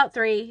only pulled out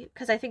 3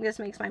 because I think this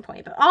makes my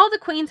point. But all the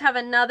queens have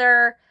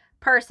another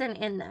person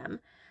in them.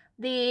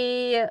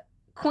 The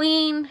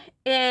queen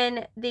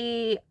in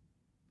the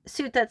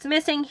suit that's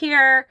missing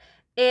here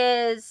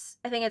is,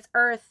 I think it's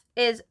Earth,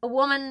 is a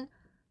woman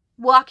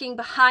walking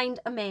behind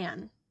a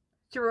man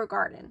through a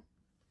garden.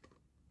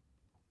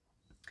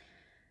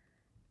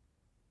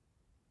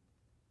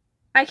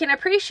 I can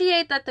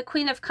appreciate that the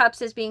Queen of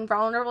Cups is being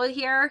vulnerable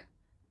here.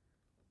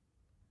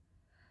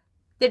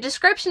 The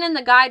description in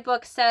the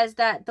guidebook says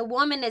that the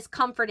woman is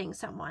comforting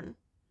someone.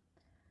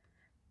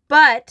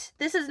 But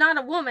this is not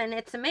a woman,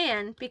 it's a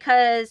man,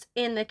 because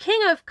in the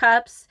King of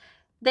Cups,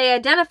 they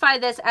identify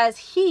this as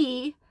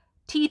he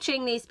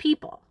teaching these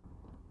people.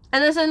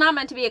 And this is not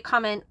meant to be a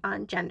comment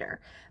on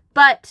gender.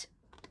 But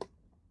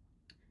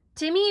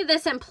to me,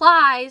 this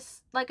implies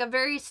like a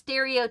very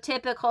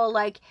stereotypical,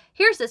 like,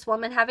 here's this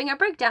woman having a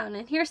breakdown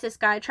and here's this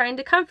guy trying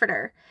to comfort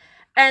her.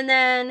 And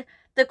then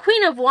the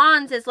Queen of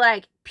Wands is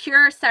like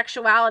pure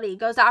sexuality,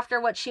 goes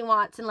after what she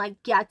wants and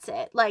like gets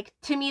it. Like,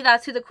 to me,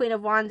 that's who the Queen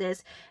of Wands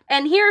is.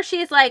 And here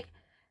she's like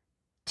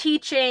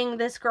teaching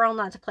this girl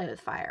not to play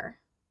with fire,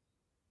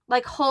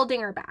 like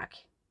holding her back.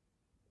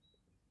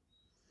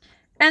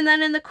 And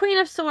then in the Queen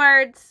of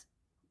Swords,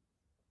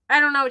 I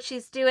don't know what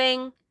she's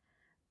doing,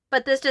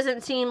 but this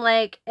doesn't seem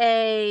like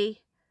a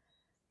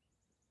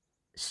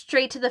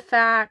straight to the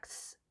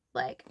facts,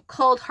 like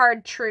cold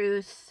hard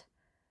truth,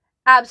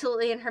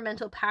 absolutely in her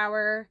mental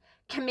power,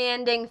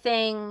 commanding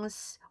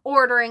things,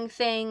 ordering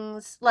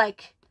things.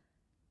 Like,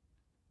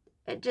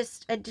 I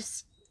just can't.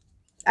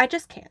 I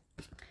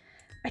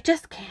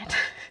just can't.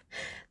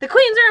 The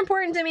queens are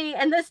important to me,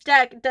 and this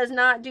deck does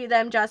not do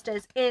them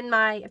justice, in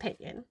my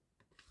opinion.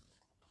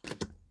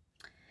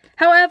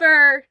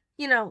 However,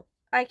 you know,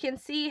 I can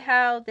see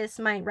how this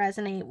might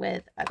resonate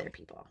with other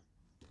people.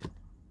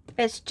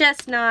 It's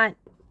just not,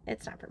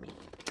 it's not for me.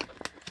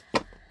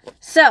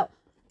 So,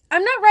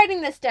 I'm not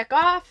writing this deck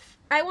off.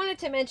 I wanted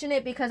to mention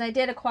it because I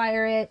did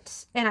acquire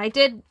it, and I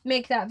did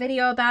make that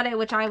video about it,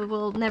 which I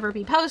will never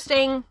be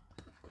posting.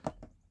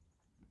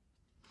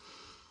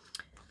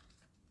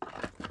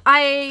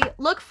 I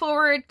look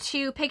forward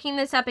to picking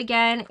this up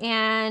again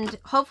and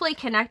hopefully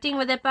connecting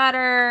with it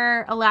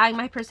better, allowing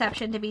my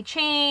perception to be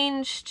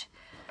changed,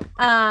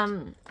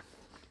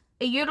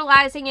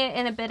 utilizing it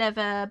in a bit of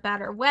a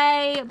better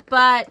way.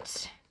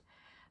 But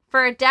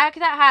for a deck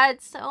that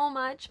had so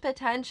much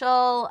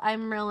potential,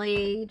 I'm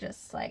really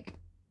just like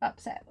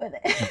upset with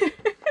it.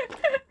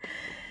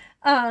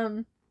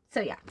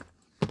 So yeah.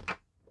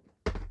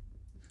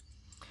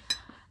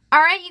 All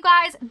right, you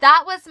guys,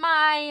 that was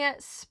my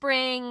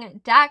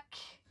spring deck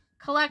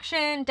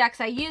collection.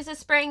 Decks I use this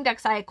spring,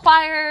 decks I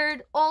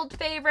acquired, old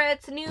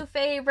favorites, new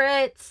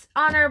favorites,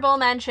 honorable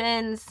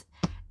mentions,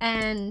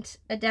 and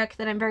a deck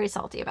that I'm very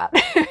salty about.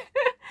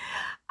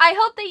 I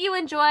hope that you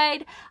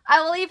enjoyed.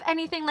 I will leave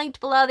anything linked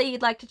below that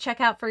you'd like to check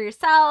out for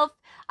yourself.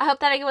 I hope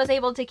that I was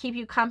able to keep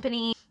you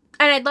company.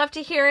 And I'd love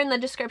to hear in the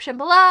description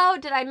below,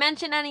 did I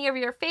mention any of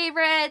your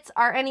favorites?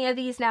 Are any of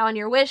these now on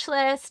your wish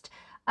list?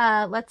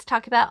 Let's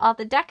talk about all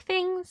the deck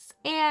things.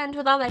 And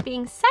with all that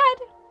being said,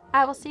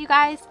 I will see you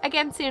guys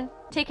again soon.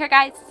 Take care,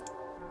 guys.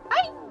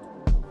 Bye!